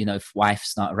 if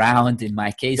wife's not around, in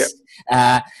my case.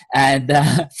 Yep.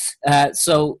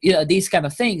 So, these kind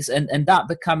of things, and that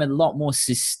become a lot more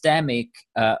systemic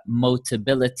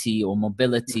mobility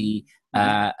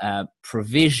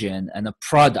provision and a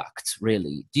product,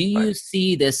 really. Do you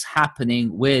see this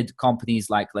happening with companies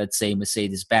like, let's say,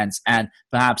 Mercedes-Benz, and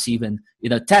perhaps even,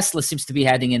 Tesla seems to be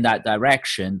heading in that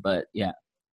direction, but yeah.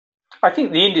 I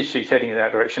think the industry is heading in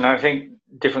that direction. I think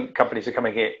different companies are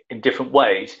coming in different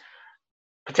ways.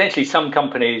 Potentially some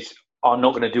companies are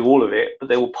not going to do all of it, but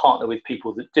they will partner with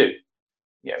people that do.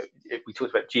 We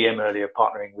talked about GM earlier,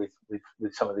 partnering with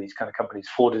some of these kind of companies.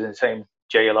 Ford is in the same,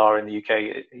 JLR in the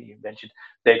UK, you mentioned,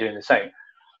 they're doing the same.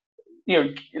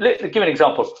 Let's give an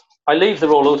example. I leave the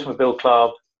Royal Automobile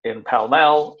Club in Pall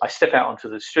Mall, I step out onto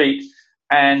the street,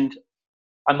 and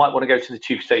I might want to go to the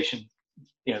tube station,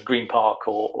 Green Park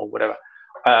or whatever,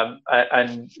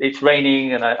 and it's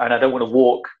raining and I don't want to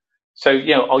walk. So,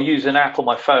 I'll use an app on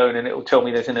my phone and it will tell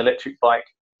me there's an electric bike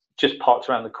just parked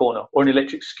around the corner, or an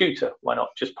electric scooter, why not,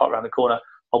 just park around the corner.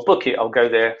 I'll book it, I'll go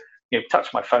there,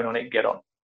 touch my phone on it and get on.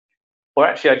 Or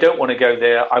actually, I don't want to go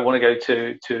there, I want to go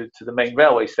to the main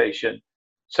railway station.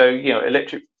 So,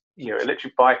 electric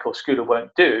bike or scooter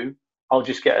won't do. I'll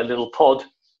just get a little pod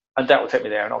and that will take me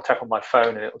there, and I'll tap on my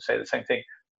phone and it will say the same thing.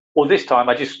 Or this time,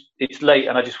 it's late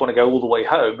and I just want to go all the way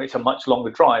home. It's a much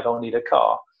longer drive, I'll need a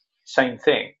car. Same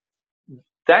thing.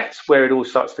 That's where it all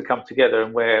starts to come together,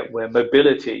 and where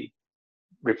mobility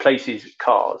replaces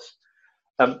cars.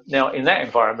 Now, in that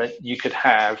environment, you could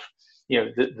have,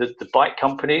 the bike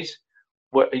companies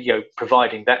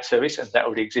providing that service, and that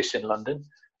already exists in London.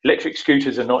 Electric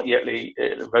scooters are not yet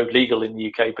road legal in the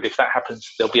UK, but if that happens,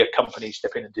 there'll be a company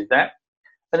step in and do that.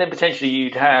 And then potentially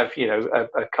you'd have,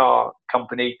 a car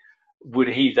company would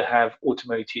either have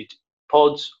automated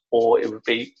pods, or it would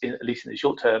be, at least in the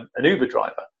short term, an Uber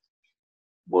driver.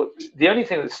 Well, the only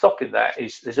thing that's stopping that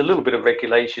is there's a little bit of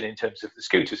regulation in terms of the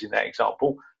scooters in that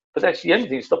example, but that's the only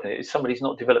thing that's stopping it is somebody's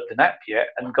not developed an app yet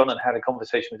and gone and had a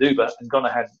conversation with Uber and gone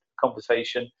and had a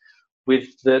conversation with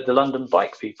the London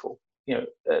bike people.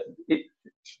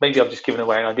 Maybe I've just given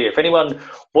away an idea. If anyone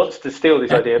wants to steal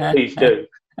this idea, please do.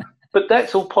 But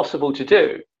that's all possible to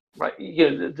do, right?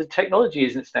 The technology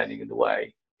isn't standing in the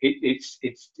way. It's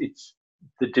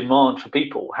the demand for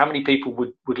people. How many people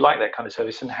would like that kind of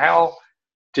service, and how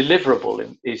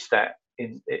deliverable is that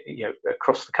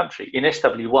across the country? In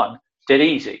SW1, dead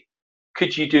easy.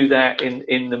 Could you do that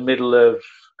in the middle of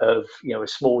a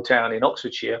small town in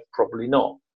Oxfordshire? Probably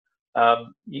not.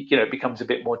 It becomes a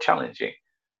bit more challenging.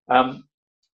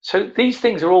 So these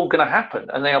things are all going to happen,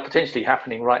 and they are potentially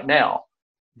happening right now.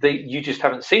 You just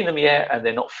haven't seen them yet, and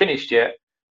they're not finished yet,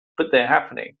 but they're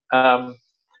happening.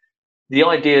 The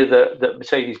idea that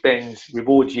Mercedes-Benz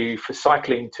rewards you for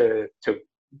cycling to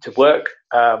work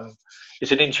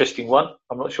is an interesting one.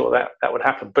 I'm not sure that would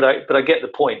happen, but I get the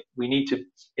point. We need to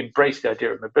embrace the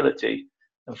idea of mobility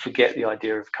and forget the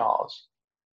idea of cars,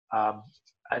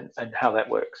 and how that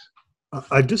works.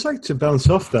 I'd just like to bounce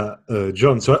off that,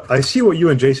 John. So I see what you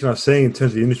and Jason are saying in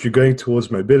terms of the industry going towards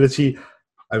mobility.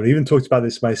 I've even talked about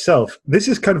this myself. This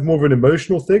is kind of more of an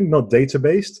emotional thing, not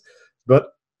data-based, but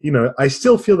I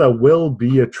still feel there will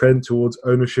be a trend towards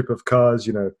ownership of cars.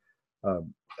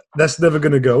 That's never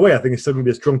going to go away. I think it's still going to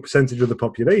be a strong percentage of the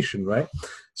population, right?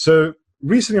 So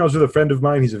recently I was with a friend of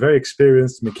mine. He's a very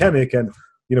experienced mechanic, and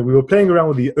we were playing around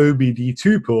with the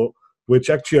OBD2 port, which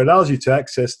actually allows you to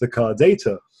access the car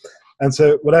data. And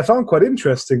so what I found quite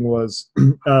interesting was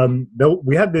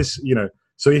we had this,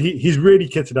 so he's really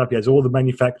kitted up. He has all the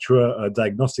manufacturer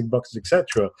diagnostic boxes,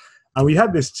 etc. And we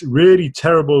had this really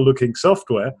terrible looking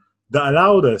software that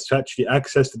allowed us to actually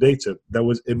access the data that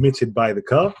was emitted by the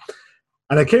car.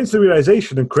 And I came to the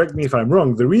realization, and correct me if I'm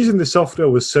wrong, the reason the software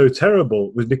was so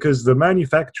terrible was because the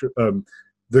manufacturer,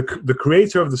 the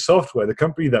creator of the software, the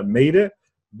company that made it,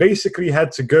 basically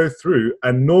had to go through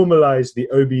and normalize the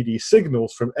OBD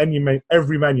signals from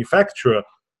every manufacturer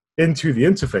into the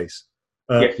interface,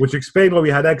 yes. Which explained why we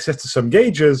had access to some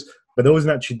gauges, but there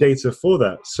wasn't actually data for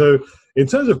that. So in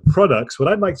terms of products, what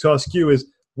I'd like to ask you is,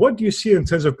 what do you see in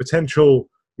terms of potential,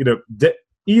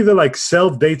 either like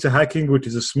self-data hacking, which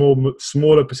is a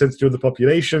smaller percentage of the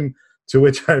population to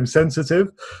which I'm sensitive,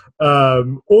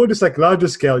 or just like larger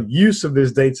scale use of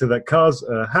this data that cars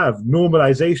have,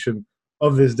 normalization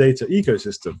of this data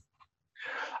ecosystem?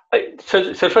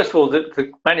 So first of all,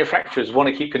 the manufacturers want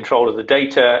to keep control of the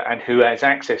data and who has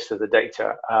access to the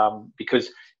data,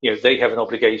 because they have an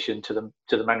obligation to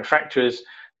the manufacturers.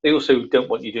 They also don't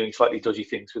want you doing slightly dodgy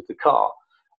things with the car.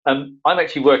 I'm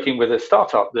actually working with a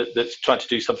startup that's trying to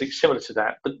do something similar to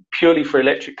that, but purely for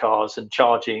electric cars and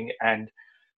charging, and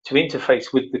to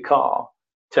interface with the car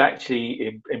to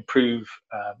actually improve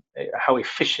how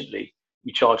efficiently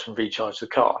you charge and recharge the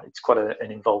car. It's quite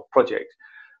an involved project.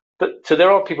 But so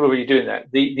there are people already doing that.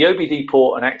 The OBD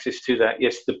port and access to that,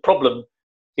 yes, the problem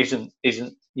isn't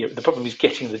the problem is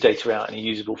getting the data out in a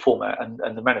usable format,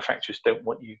 and the manufacturers don't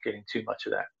want you getting too much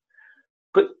of that.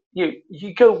 But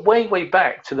you go way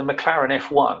back to the McLaren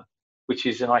F1, which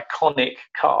is an iconic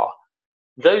car.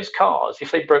 Those cars, if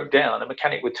they broke down, a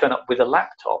mechanic would turn up with a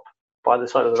laptop by the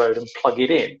side of the road and plug it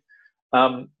in.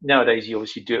 Nowadays, you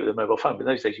obviously do it with a mobile phone, but in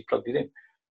those days you plugged it in.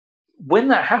 When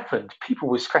that happened, people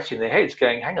were scratching their heads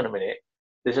going, hang on a minute,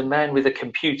 there's a man with a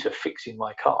computer fixing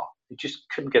my car. They just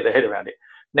couldn't get their head around it.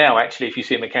 Now, actually, if you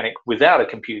see a mechanic without a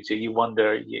computer, you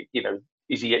wonder,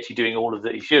 is he actually doing all of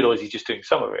that he should, or is he just doing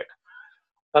some of it?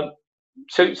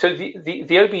 So the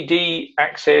OBD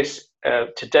access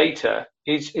to data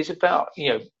is about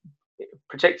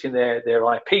protecting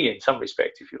their IP in some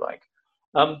respect, if you like.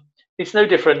 It's no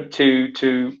different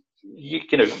to you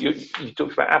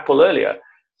talked about Apple earlier.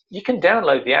 You can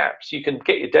download the apps, you can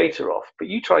get your data off, but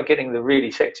you try getting the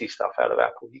really sexy stuff out of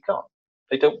Apple, you can't.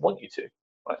 They don't want you to.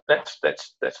 Right? That's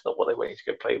not what they want you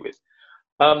to go play with.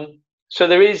 So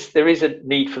there is a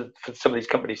need for some of these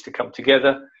companies to come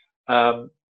together, and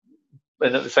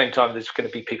at the same time, there's going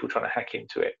to be people trying to hack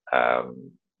into it.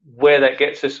 Where that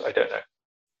gets us, I don't know.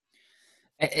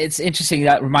 It's interesting.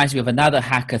 That reminds me of another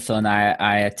hackathon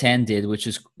I attended, which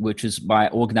was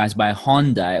organized by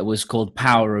Honda. It was called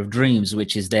Power of Dreams,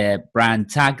 which is their brand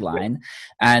tagline.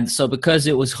 And so because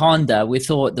it was Honda, we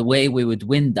thought the way we would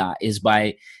win that is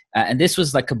by, and this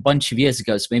was like a bunch of years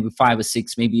ago, so maybe 5 or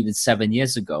 6, maybe even 7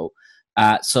 years ago.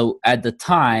 So at the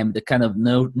time, the kind of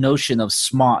notion of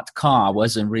smart car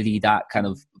wasn't really that kind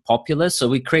of popular. So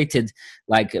we created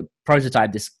like a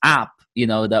prototype, this app,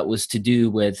 that was to do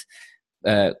with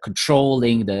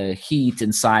controlling the heat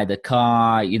inside the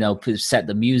car, set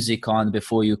the music on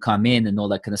before you come in and all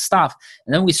that kind of stuff.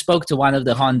 And then we spoke to one of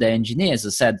the Honda engineers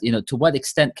and said, to what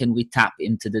extent can we tap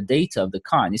into the data of the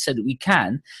car? And he said, we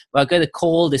can, but I've got to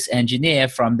call this engineer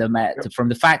from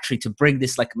the factory to bring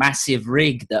this like massive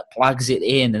rig that plugs it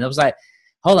in. And I was like,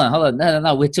 hold on.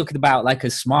 No. We're talking about like a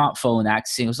smartphone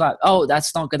accessing. It was like, oh,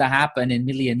 that's not going to happen in a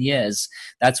million years.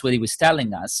 That's what he was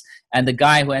telling us. And the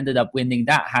guy who ended up winning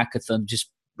that hackathon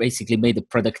just basically made a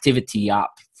productivity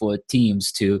app for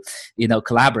teams to,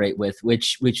 collaborate with,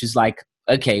 which is like,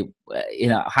 okay,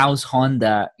 how's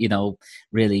Honda,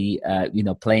 really,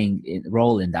 playing a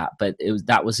role in that? But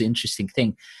that was an interesting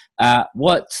thing.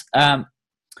 What's to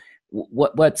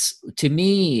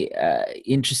me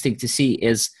interesting to see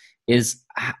is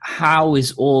how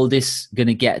is all this going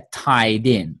to get tied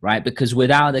in, right? Because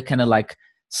without a kind of like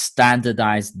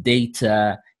standardized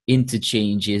data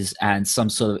interchanges and some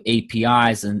sort of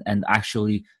APIs and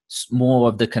actually more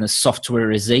of the kind of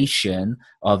softwareization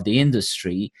of the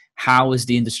industry, how is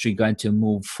the industry going to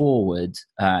move forward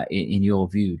in your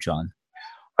view, John?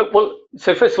 Well,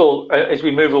 so first of all, as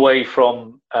we move away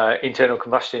from internal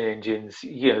combustion engines,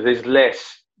 there's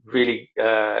less really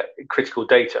critical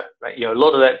data, right? A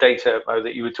lot of that data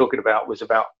that you were talking about was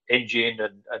about engine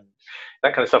and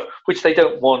that kind of stuff, which they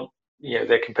don't want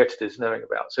their competitors knowing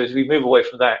about. So as we move away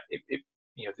from that, it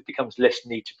becomes less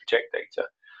need to protect data.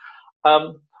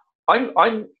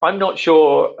 I'm not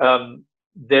sure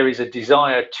there is a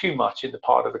desire too much in the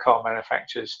part of the car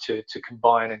manufacturers to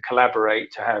combine and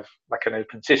collaborate to have like an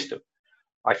open system.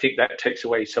 I think that takes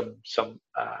away some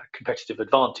competitive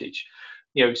advantage.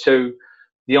 So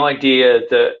the idea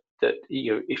that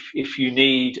if you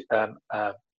need an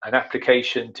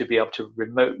application to be able to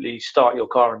remotely start your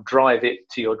car and drive it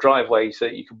to your driveway so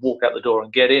that you can walk out the door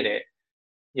and get in it,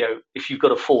 if you've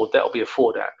got a Ford, that'll be a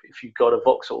Ford app. If you've got a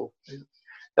Vauxhall,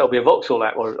 that'll be a Vauxhall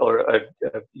app or a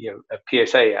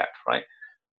PSA app, right?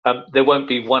 There won't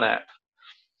be one app.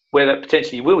 Where that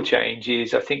potentially will change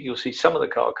is I think you'll see some of the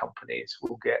car companies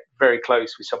will get very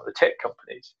close with some of the tech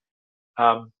companies.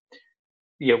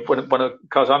 One of the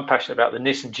cars I'm passionate about, the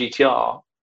Nissan GTR,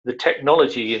 the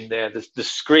technology in there, the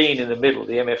screen in the middle,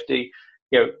 the MFD,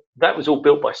 that was all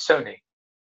built by Sony.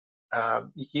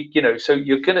 So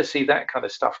you're going to see that kind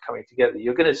of stuff coming together.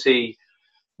 You're going to see,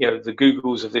 the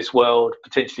Googles of this world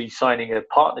potentially signing a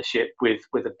partnership with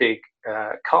a big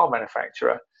car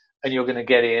manufacturer, and you're going to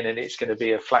get in, and it's going to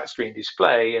be a flat screen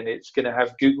display, and it's going to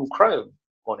have Google Chrome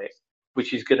on it,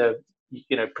 which is going to,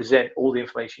 present all the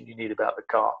information you need about the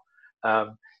car.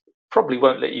 Probably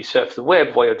won't let you surf the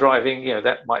web while you're driving.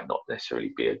 That might not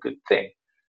necessarily be a good thing,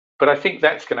 but I think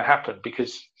that's going to happen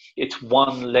because it's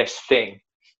one less thing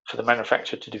for the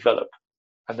manufacturer to develop,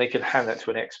 and they can hand that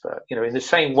to an expert. In the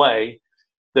same way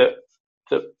that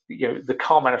the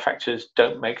car manufacturers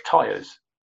don't make tires.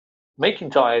 Making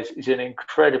tires is an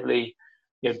incredibly,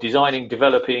 designing,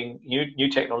 developing new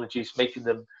technologies, making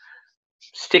them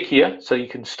stickier so you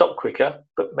can stop quicker,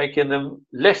 but making them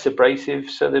less abrasive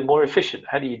so they're more efficient.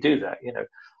 How do you do that?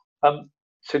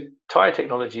 So tire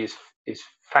technology is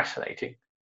fascinating,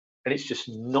 and it's just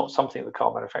not something the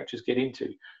car manufacturers get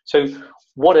into. So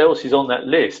what else is on that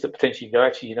list that potentially you go,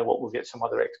 actually, you know what, we'll get some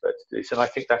other experts to do this, and I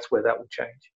think that's where that will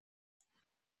change.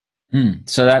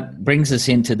 So that brings us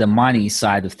into the money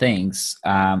side of things.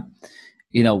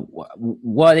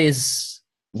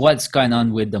 What's going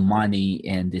on with the money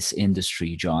in this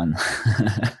industry, John?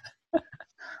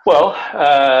 Well,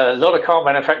 a lot of car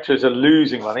manufacturers are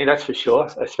losing money, that's for sure,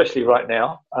 especially right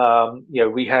now.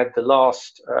 We had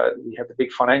the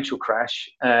big financial crash,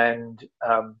 and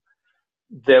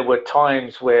there were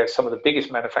times where some of the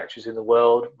biggest manufacturers in the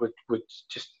world would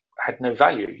just had no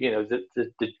value.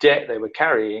 The debt they were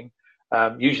carrying,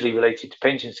 usually related to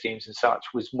pension schemes and such,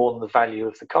 was more than the value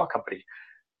of the car company.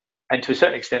 And to a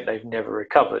certain extent, they've never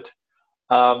recovered.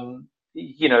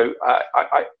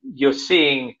 You're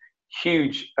seeing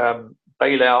huge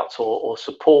bailouts or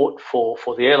support for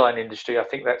the airline industry. I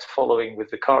think that's following with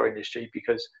the car industry,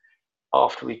 because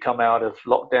after we come out of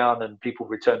lockdown and people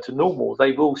return to normal,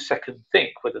 they will second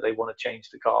think whether they want to change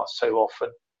the car so often,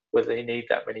 whether they need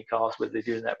that many cars, whether they're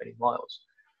doing that many miles.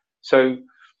 So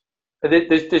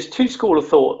there's two schools of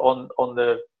thought on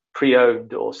the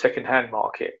pre-owned or second-hand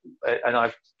market, and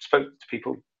I've spoken to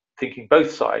people thinking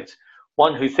both sides.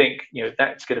 One who think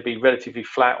that's going to be relatively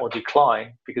flat or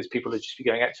decline because people are just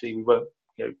going, actually we won't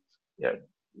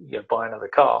buy another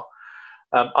car.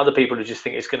 Other people who just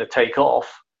think it's going to take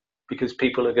off because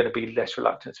people are going to be less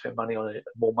reluctant to spend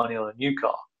more money on a new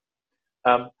car.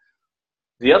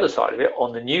 The other side of it,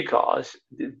 on the new cars,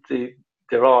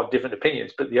 there are different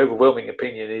opinions, but the overwhelming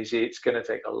opinion is it's going to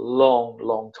take a long,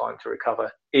 long time to recover,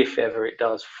 if ever it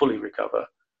does fully recover,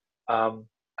 and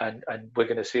we're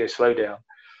going to see a slowdown.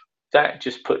 That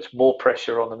just puts more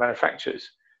pressure on the manufacturers.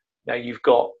 Now you've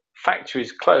got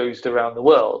factories closed around the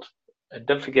world, and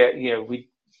don't forget,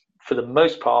 for the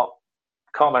most part,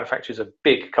 car manufacturers are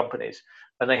big companies,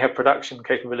 and they have production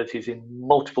capabilities in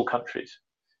multiple countries.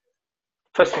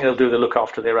 First thing they'll do, they'll look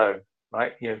after their own,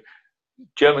 right?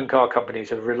 German car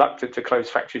companies are reluctant to close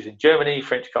factories in Germany.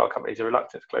 French car companies are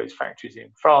reluctant to close factories in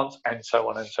France, and so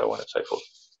on and so on and so forth.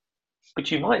 But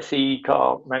you might see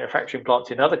car manufacturing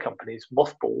plants in other companies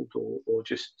mothballed or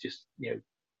just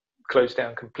closed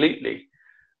down completely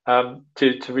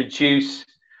to reduce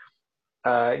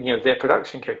their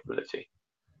production capability.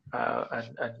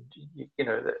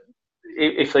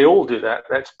 If they all do that,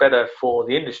 that's better for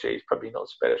the industry. It's probably not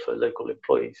better for local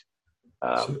employees.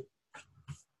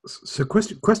 So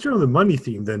question on the money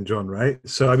theme then, John, right?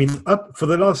 So, I mean, up for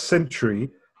the last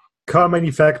century, car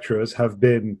manufacturers have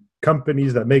been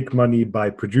companies that make money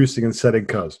by producing and selling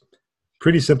cars.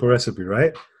 Pretty simple recipe,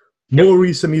 right? More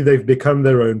recently, they've become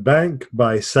their own bank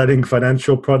by selling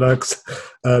financial products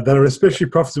that are especially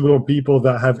profitable on people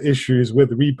that have issues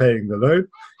with repaying the loan.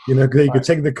 They could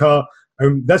take the car,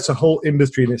 and that's a whole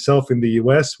industry in itself in the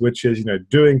US, which is,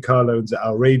 doing car loans at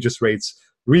outrageous rates,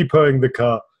 repoing the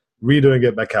car, redoing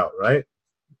it back out, right?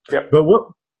 Yep. But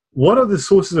what are the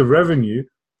sources of revenue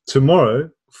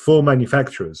tomorrow for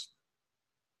manufacturers?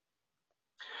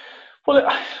 Well,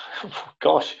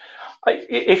 gosh,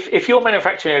 if you're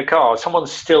manufacturing a car, someone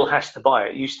still has to buy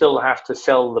it. You still have to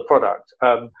sell the product.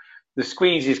 The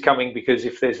squeeze is coming because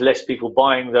if there's less people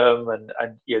buying them, and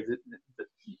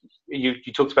you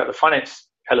talked about the finance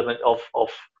element of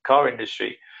car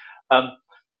industry.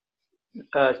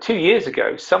 2 years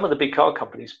ago, some of the big car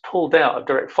companies pulled out of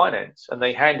direct finance, and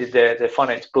they handed their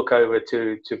finance book over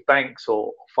to banks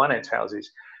or finance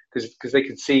houses because they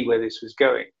could see where this was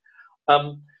going.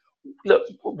 Look,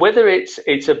 whether it's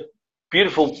a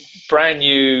beautiful brand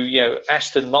new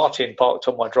Aston Martin parked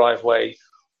on my driveway,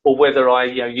 or whether I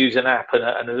use an app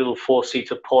and a little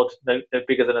 4-seater pod no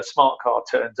bigger than a smart car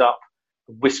turns up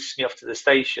and whisks me off to the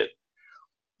station,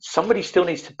 somebody still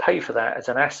needs to pay for that as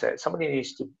an asset. Somebody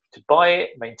needs to buy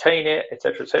it, maintain it,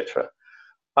 etc., etc.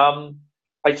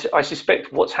 I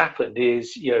suspect what's happened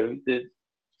is,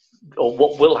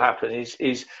 what will happen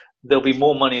is there'll be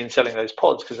more money in selling those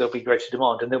pods because there'll be greater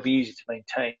demand, and they'll be easy to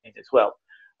maintain as well.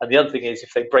 And the other thing is,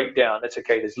 if they break down, that's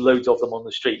okay. There's loads of them on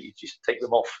the street. You just take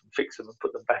them off and fix them and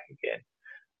put them back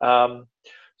again.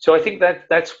 So I think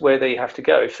that's where they have to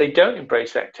go. If they don't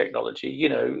embrace that technology,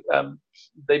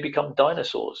 they become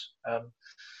dinosaurs.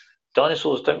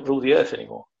 Dinosaurs don't rule the earth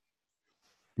anymore.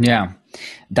 Yeah,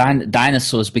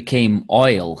 dinosaurs became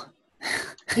oil.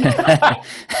 Yeah,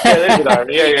 there's an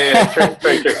irony. Yeah, true,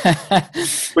 very true.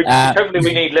 Which hopefully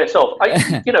we need less of.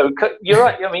 You're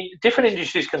right. I mean, different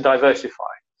industries can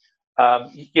diversify.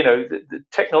 The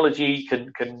technology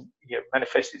can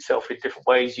manifest itself in different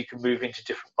ways. You can move into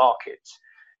different markets.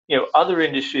 Other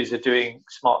industries are doing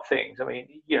smart things. I mean,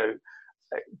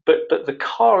 but the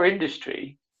car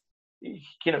industry,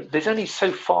 there's only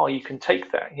so far you can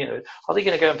take that. Are they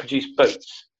going to go and produce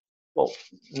boats? Well,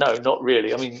 no, not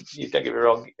really. I mean, don't get me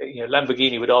wrong.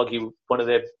 Lamborghini would argue one of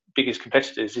their biggest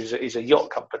competitors is a yacht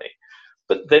company,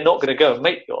 but they're not going to go and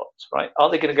make yachts, right? Are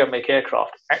they going to go and make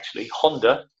aircraft? Actually,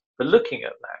 Honda are looking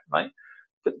at that, right?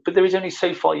 But there is only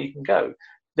so far you can go.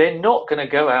 They're not going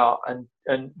to go out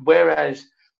and whereas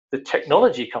the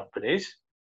technology companies,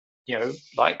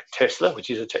 like Tesla, which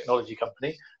is a technology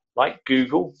company, like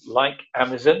Google, like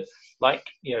Amazon, like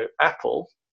Apple,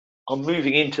 are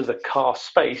moving into the car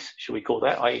space, should we call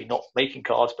that, i.e. not making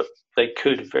cars, but they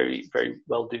could very, very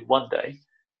well do one day.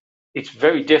 It's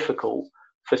very difficult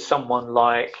for someone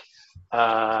like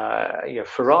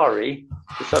Ferrari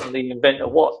to suddenly invent a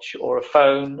watch or a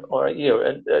phone or a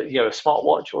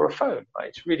smartwatch or a phone. Right?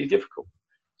 It's really difficult.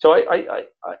 So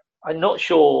I'm not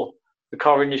sure the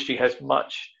car industry has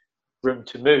much room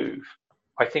to move.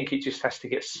 I think it just has to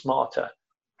get smarter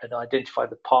and identify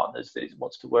the partners that it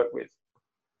wants to work with,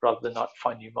 rather than not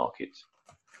find new markets.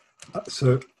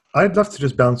 So I'd love to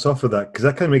just bounce off of that, because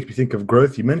that kind of makes me think of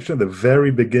growth. You mentioned at the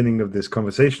very beginning of this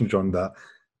conversation, John, that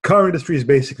car industry is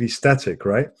basically static,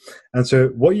 right? And so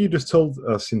what you just told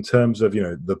us in terms of,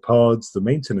 the pods, the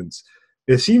maintenance,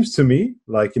 it seems to me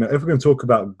like, if we're going to talk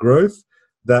about growth,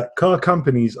 that car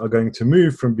companies are going to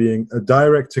move from being a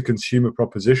direct-to-consumer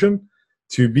proposition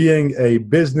to being a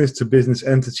business-to-business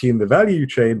entity in the value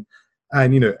chain,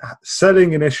 and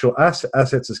selling initial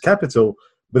assets as capital,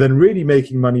 but then really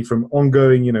making money from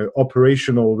ongoing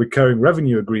operational recurring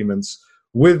revenue agreements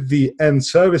with the end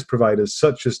service providers,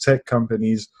 such as tech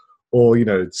companies or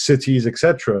cities,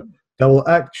 etc., that will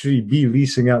actually be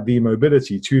leasing out the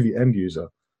mobility to the end user.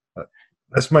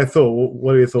 That's my thought.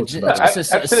 What are your thoughts about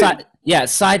that?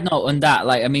 Side note on that.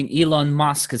 Like, I mean, Elon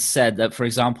Musk has said that, for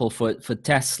example, for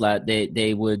Tesla,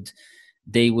 they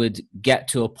would get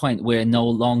to a point where no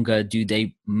longer do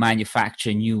they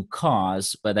manufacture new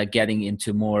cars, but are getting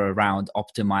into more around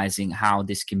optimizing how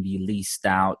this can be leased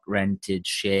out, rented,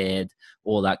 shared,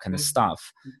 all that kind of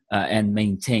stuff, and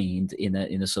maintained in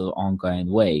a sort of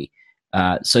ongoing way.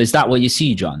 So is that what you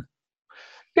see, John?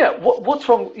 Yeah. What's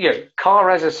wrong? Car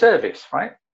as a service,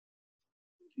 right?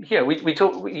 We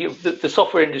talk the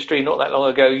software industry not that long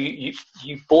ago. You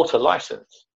bought a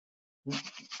license.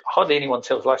 Hardly anyone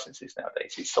sells licenses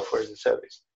nowadays. It's software as a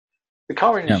service. The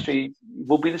car industry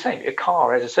will be the same. A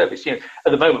car as a service. At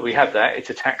the moment we have that. It's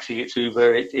a taxi. It's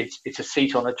Uber. It's a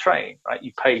seat on a train. Right?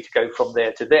 You pay to go from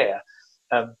there to there.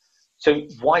 So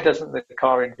why doesn't the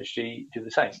car industry do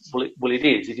the same? Well, it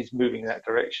is. It is moving in that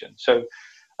direction. So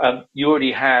you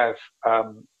already have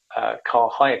car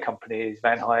hire companies,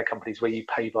 van hire companies, where you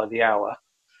pay by the hour.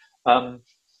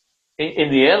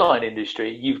 In the airline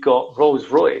industry, you've got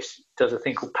Rolls-Royce does a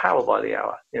thing called power by the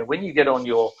hour. When you get on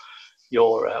your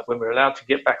when we're allowed to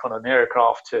get back on an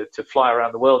aircraft to fly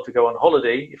around the world to go on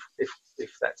holiday,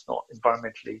 if that's not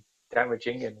environmentally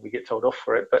damaging and we get told off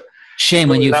for it. But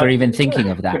shame on you for even thinking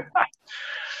of that.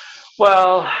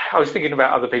 Well, I was thinking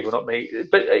about other people, not me.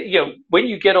 But when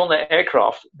you get on that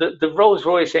aircraft, the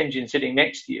Rolls-Royce engine sitting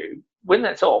next to you, when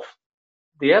that's off,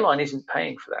 the airline isn't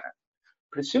paying for that.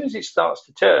 But as soon as it starts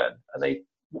to turn and they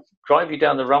drive you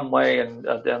down the runway and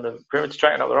down the perimeter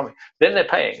track and up the runway, then they're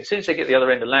paying. As soon as they get the other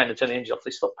end of land and turn the engine off,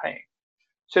 they stop paying.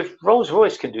 So if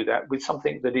Rolls-Royce can do that with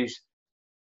something that is,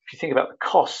 if you think about the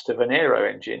cost of an aero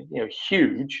engine,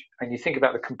 huge, and you think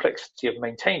about the complexity of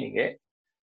maintaining it,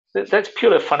 that's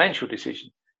purely a financial decision.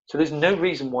 So there's no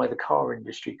reason why the car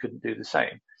industry couldn't do the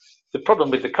same. The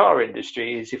problem with the car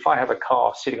industry is if I have a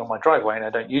car sitting on my driveway and I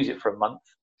don't use it for a month,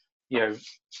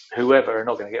 whoever are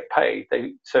not going to get paid.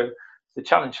 So the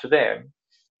challenge for them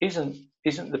isn't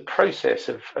the process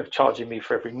of charging me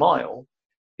for every mile.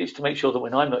 It's to make sure that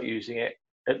when I'm not using it,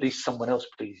 at least someone else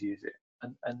please use it.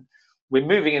 And we're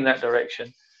moving in that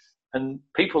direction. And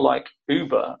people like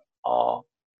Uber are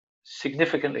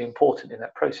significantly important in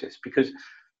that process, because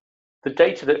the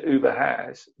data that Uber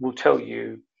has will tell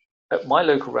you at my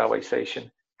local railway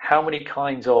station how many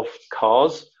kinds of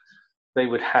cars they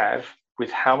would have,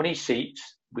 with how many seats,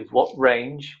 with what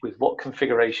range, with what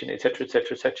configuration, etc.,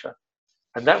 etc., etc.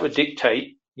 And that would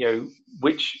dictate,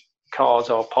 which cars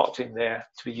are parked in there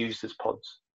to be used as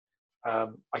pods.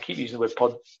 I keep using the word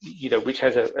pod, which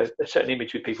has a certain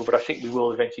image with people, but I think we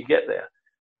will eventually get there.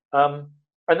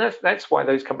 And that's why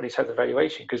those companies have the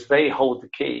valuation, because they hold the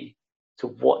key to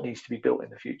what needs to be built in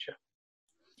the future.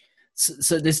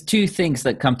 So there's two things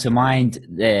that come to mind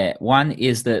there. One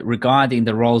is that regarding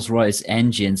the Rolls-Royce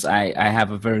engines, I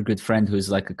have a very good friend who's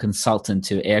like a consultant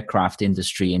to aircraft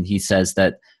industry, and he says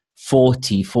that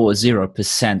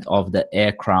 40% of the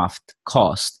aircraft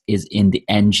cost is in the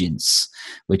engines,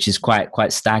 which is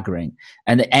quite staggering.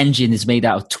 And the engine is made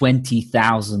out of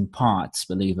 20,000 parts,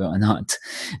 believe it or not.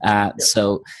 But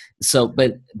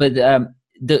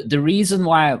the reason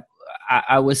why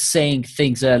I was saying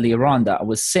things earlier on that I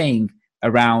was saying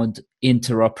around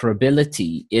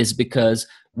interoperability is because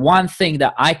one thing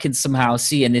that I can somehow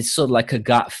see, and it's sort of like a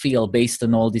gut feel based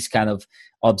on all these kind of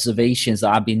observations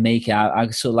that I've been making.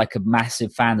 I'm sort of like a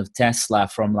massive fan of Tesla,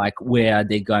 from like where are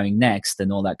they going next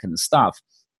and all that kind of stuff.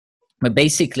 But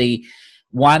basically,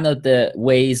 one of the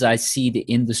ways I see the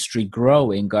industry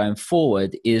growing going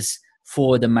forward is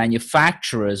for the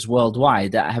manufacturers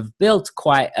worldwide that have built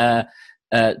quite a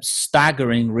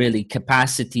staggering really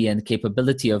capacity and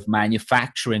capability of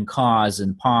manufacturing cars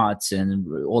and parts and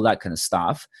all that kind of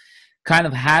stuff, kind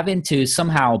of having to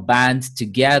somehow band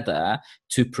together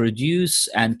to produce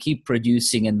and keep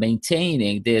producing and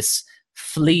maintaining this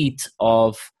fleet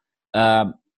of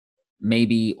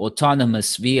maybe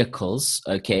autonomous vehicles,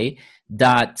 okay,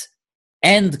 that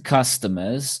end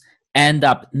customers end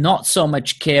up not so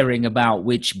much caring about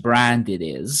which brand it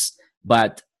is,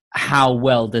 but how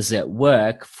well does it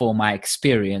work for my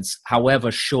experience,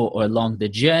 however short or long the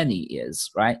journey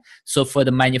is, right? So for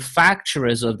the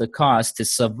manufacturers of the cars to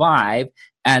survive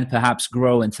and perhaps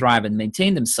grow and thrive and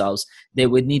maintain themselves, they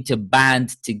would need to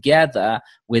band together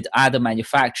with other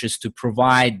manufacturers to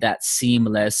provide that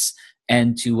seamless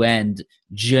end-to-end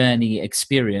journey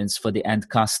experience for the end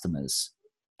customers.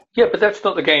 Yeah, but that's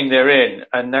not the game they're in,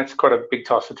 and that's quite a big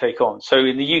task to take on. So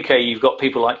in the UK, you've got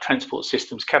people like Transport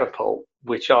Systems Catapult,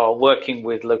 which are working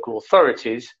with local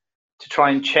authorities to try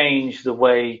and change the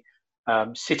way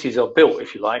cities are built,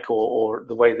 if you like, or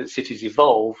the way that cities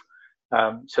evolve,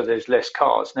 so there's less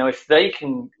cars. Now, if they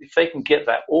can get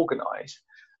that organised,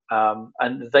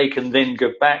 and they can then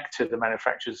go back to the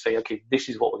manufacturers and say, okay, this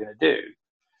is what we're going to do,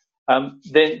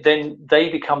 then they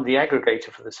become the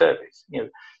aggregator for the service. You know,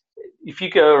 if you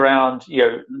go around,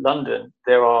 London,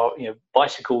 there are,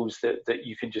 bicycles that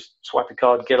you can just swipe a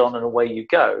card, get on, and away you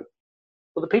go.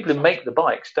 Well, the people who make the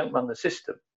bikes don't run the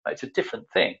system. It's a different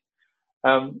thing.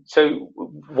 So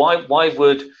why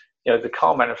would the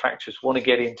car manufacturers want to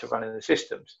get into running the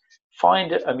systems?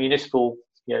 Find a municipal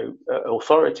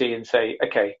authority and say,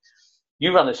 okay,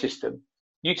 you run the system.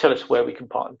 You tell us where we can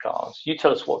park the cars. You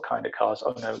tell us what kind of cars.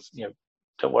 Oh no,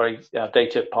 don't worry, our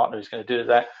data partner is going to do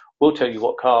that. We'll tell you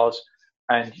what cars,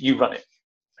 and you run it,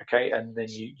 okay? And then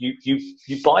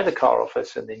you buy the car off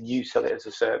us, and then you sell it as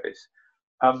a service.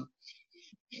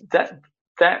 The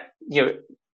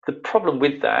problem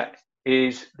with that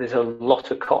is there's a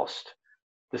lot of cost.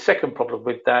 The second problem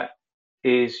with that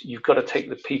is you've got to take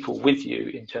the people with you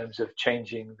in terms of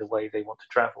changing the way they want to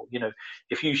travel.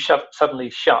 If you suddenly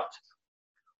shut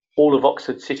all of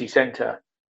Oxford city centre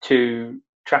to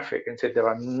traffic and said there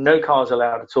are no cars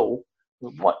allowed at all,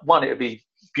 one, it would be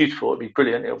beautiful, it would be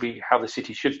brilliant, it would be how the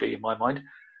city should be in my mind,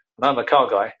 and I'm a car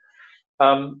guy.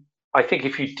 I think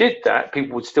if you did that,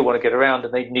 people would still want to get around,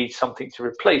 and they'd need something to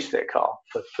replace their car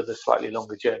for the slightly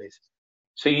longer journeys.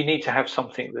 So you need to have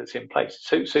something that's in place.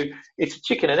 So it's a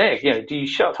chicken and egg. Do you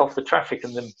shut off the traffic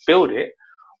and then build it,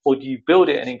 or do you build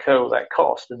it and incur all that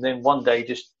cost and then one day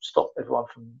just stop everyone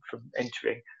from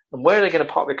entering? And where are they going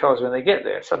to park their cars when they get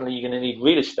there? Suddenly you're going to need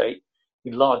real estate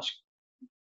in large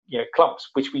clumps,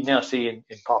 which we now see in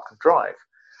Park and Drive.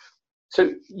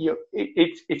 So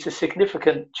it's a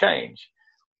significant change.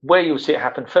 Where you'll see it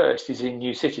happen first is in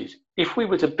new cities. If we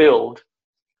were to build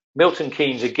Milton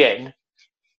Keynes again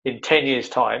in 10 years'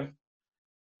 time,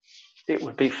 it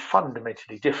would be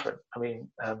fundamentally different. I mean,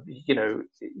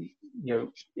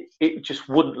 it just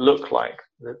wouldn't look like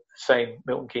the same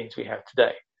Milton Keynes we have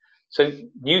today. So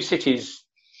new cities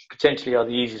potentially are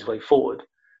the easiest way forward.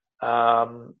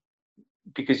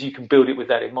 Because you can build it with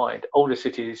that in mind. Older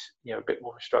cities, a bit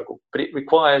more of a struggle, but it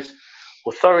requires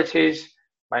authorities,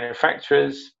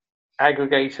 manufacturers,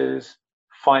 aggregators,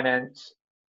 finance,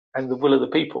 and the will of the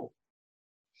people.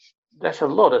 That's a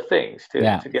lot of things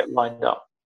to get lined up.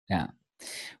 Yeah.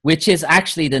 Which is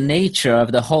actually the nature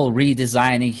of the whole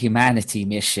redesigning humanity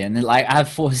mission. Like, I've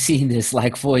foreseen this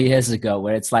like 4 years ago,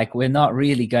 where it's like we're not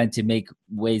really going to make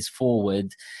ways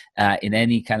forward in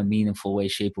any kind of meaningful way,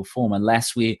 shape, or form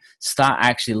unless we start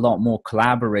actually a lot more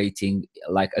collaborating,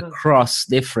 like across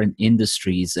different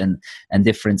industries and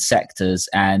different sectors,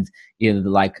 and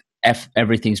like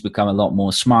everything's become a lot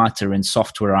more smarter and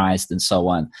softwareized and so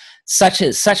on. Such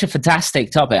a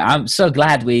fantastic topic. I'm so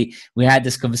glad we had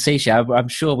this conversation. I'm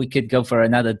sure we could go for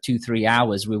another 2-3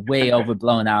 hours. We're way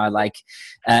overblown our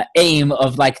aim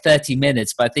of 30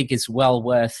 minutes, but I think it's well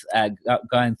worth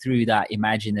going through that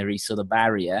imaginary sort of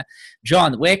barrier.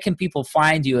 John, where can people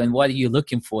find you, and what are you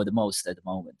looking for the most at the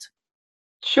moment?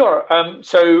 Sure.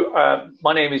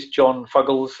 My name is John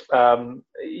Fuggles.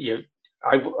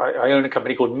 I own a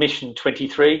company called Mission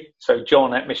 23. So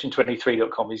John at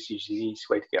mission23.com is usually the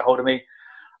easiest way to get hold of me.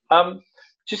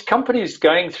 Just companies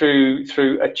going through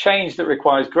a change that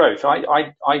requires growth.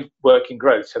 I work in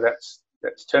growth, so that's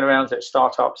turnarounds, that's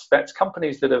startups, that's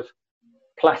companies that have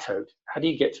plateaued. How do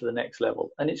you get to the next level?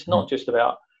 And it's not just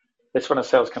about let's run a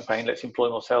sales campaign, let's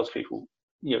employ more salespeople.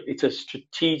 It's a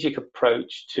strategic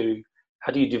approach to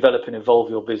how do you develop and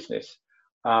evolve your business.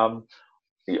 I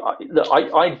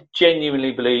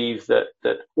genuinely believe that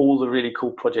all the really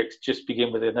cool projects just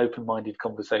begin with an open-minded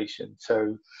conversation.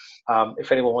 So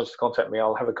if anyone wants to contact me,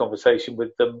 I'll have a conversation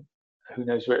with them. Who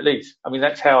knows where it leads? I mean,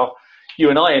 that's how you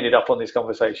and I ended up on this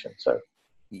conversation. So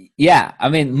yeah, I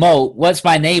mean, Mo, what's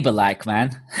my neighbor like,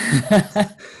 man?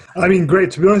 I mean,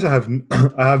 great. To be honest, I have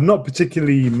not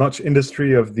particularly much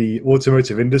industry of the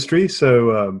automotive industry,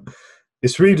 so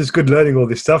it's really just good learning all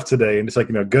this stuff today, and it's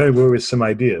going over with some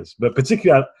ideas. But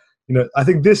particularly, I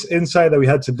think this insight that we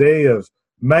had today of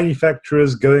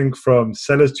manufacturers going from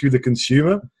sellers to the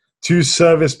consumer to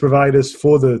service providers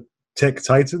for the tech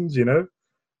titans,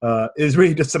 is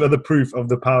really just another proof of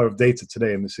the power of data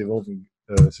today in this evolving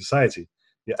society.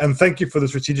 Yeah, and thank you for the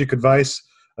strategic advice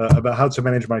about how to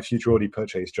manage my future Audi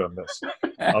purchase, John.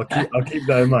 I'll keep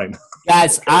that in mind.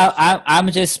 Guys,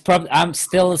 I'm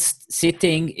still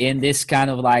sitting in this kind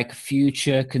of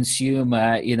future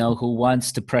consumer, who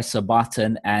wants to press a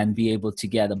button and be able to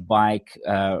get a bike,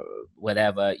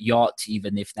 whatever, yacht,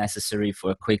 even if necessary,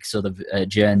 for a quick sort of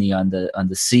journey on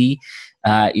the sea,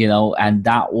 and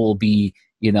that will be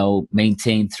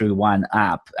maintained through one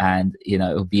app. And, it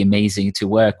would be amazing to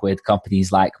work with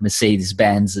companies like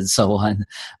Mercedes-Benz and so on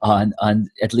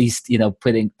at least,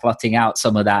 plotting out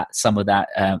some of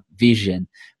that vision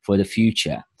for the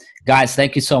future. Guys,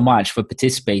 thank you so much for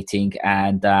participating,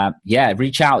 and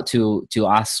reach out to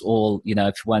us all, if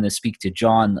you want to speak to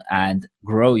John and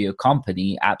grow your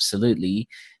company. Absolutely.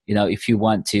 If you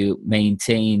want to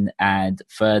maintain and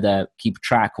further keep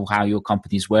track of how your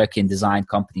company's working, Design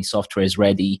Company Software is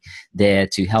ready there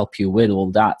to help you with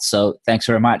all that. So thanks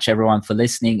very much, everyone, for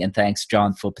listening. And thanks,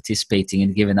 John, for participating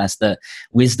and giving us the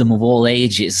wisdom of all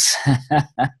ages.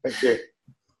 Thank you.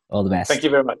 All the best. Thank you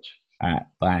very much. All right.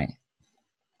 Bye.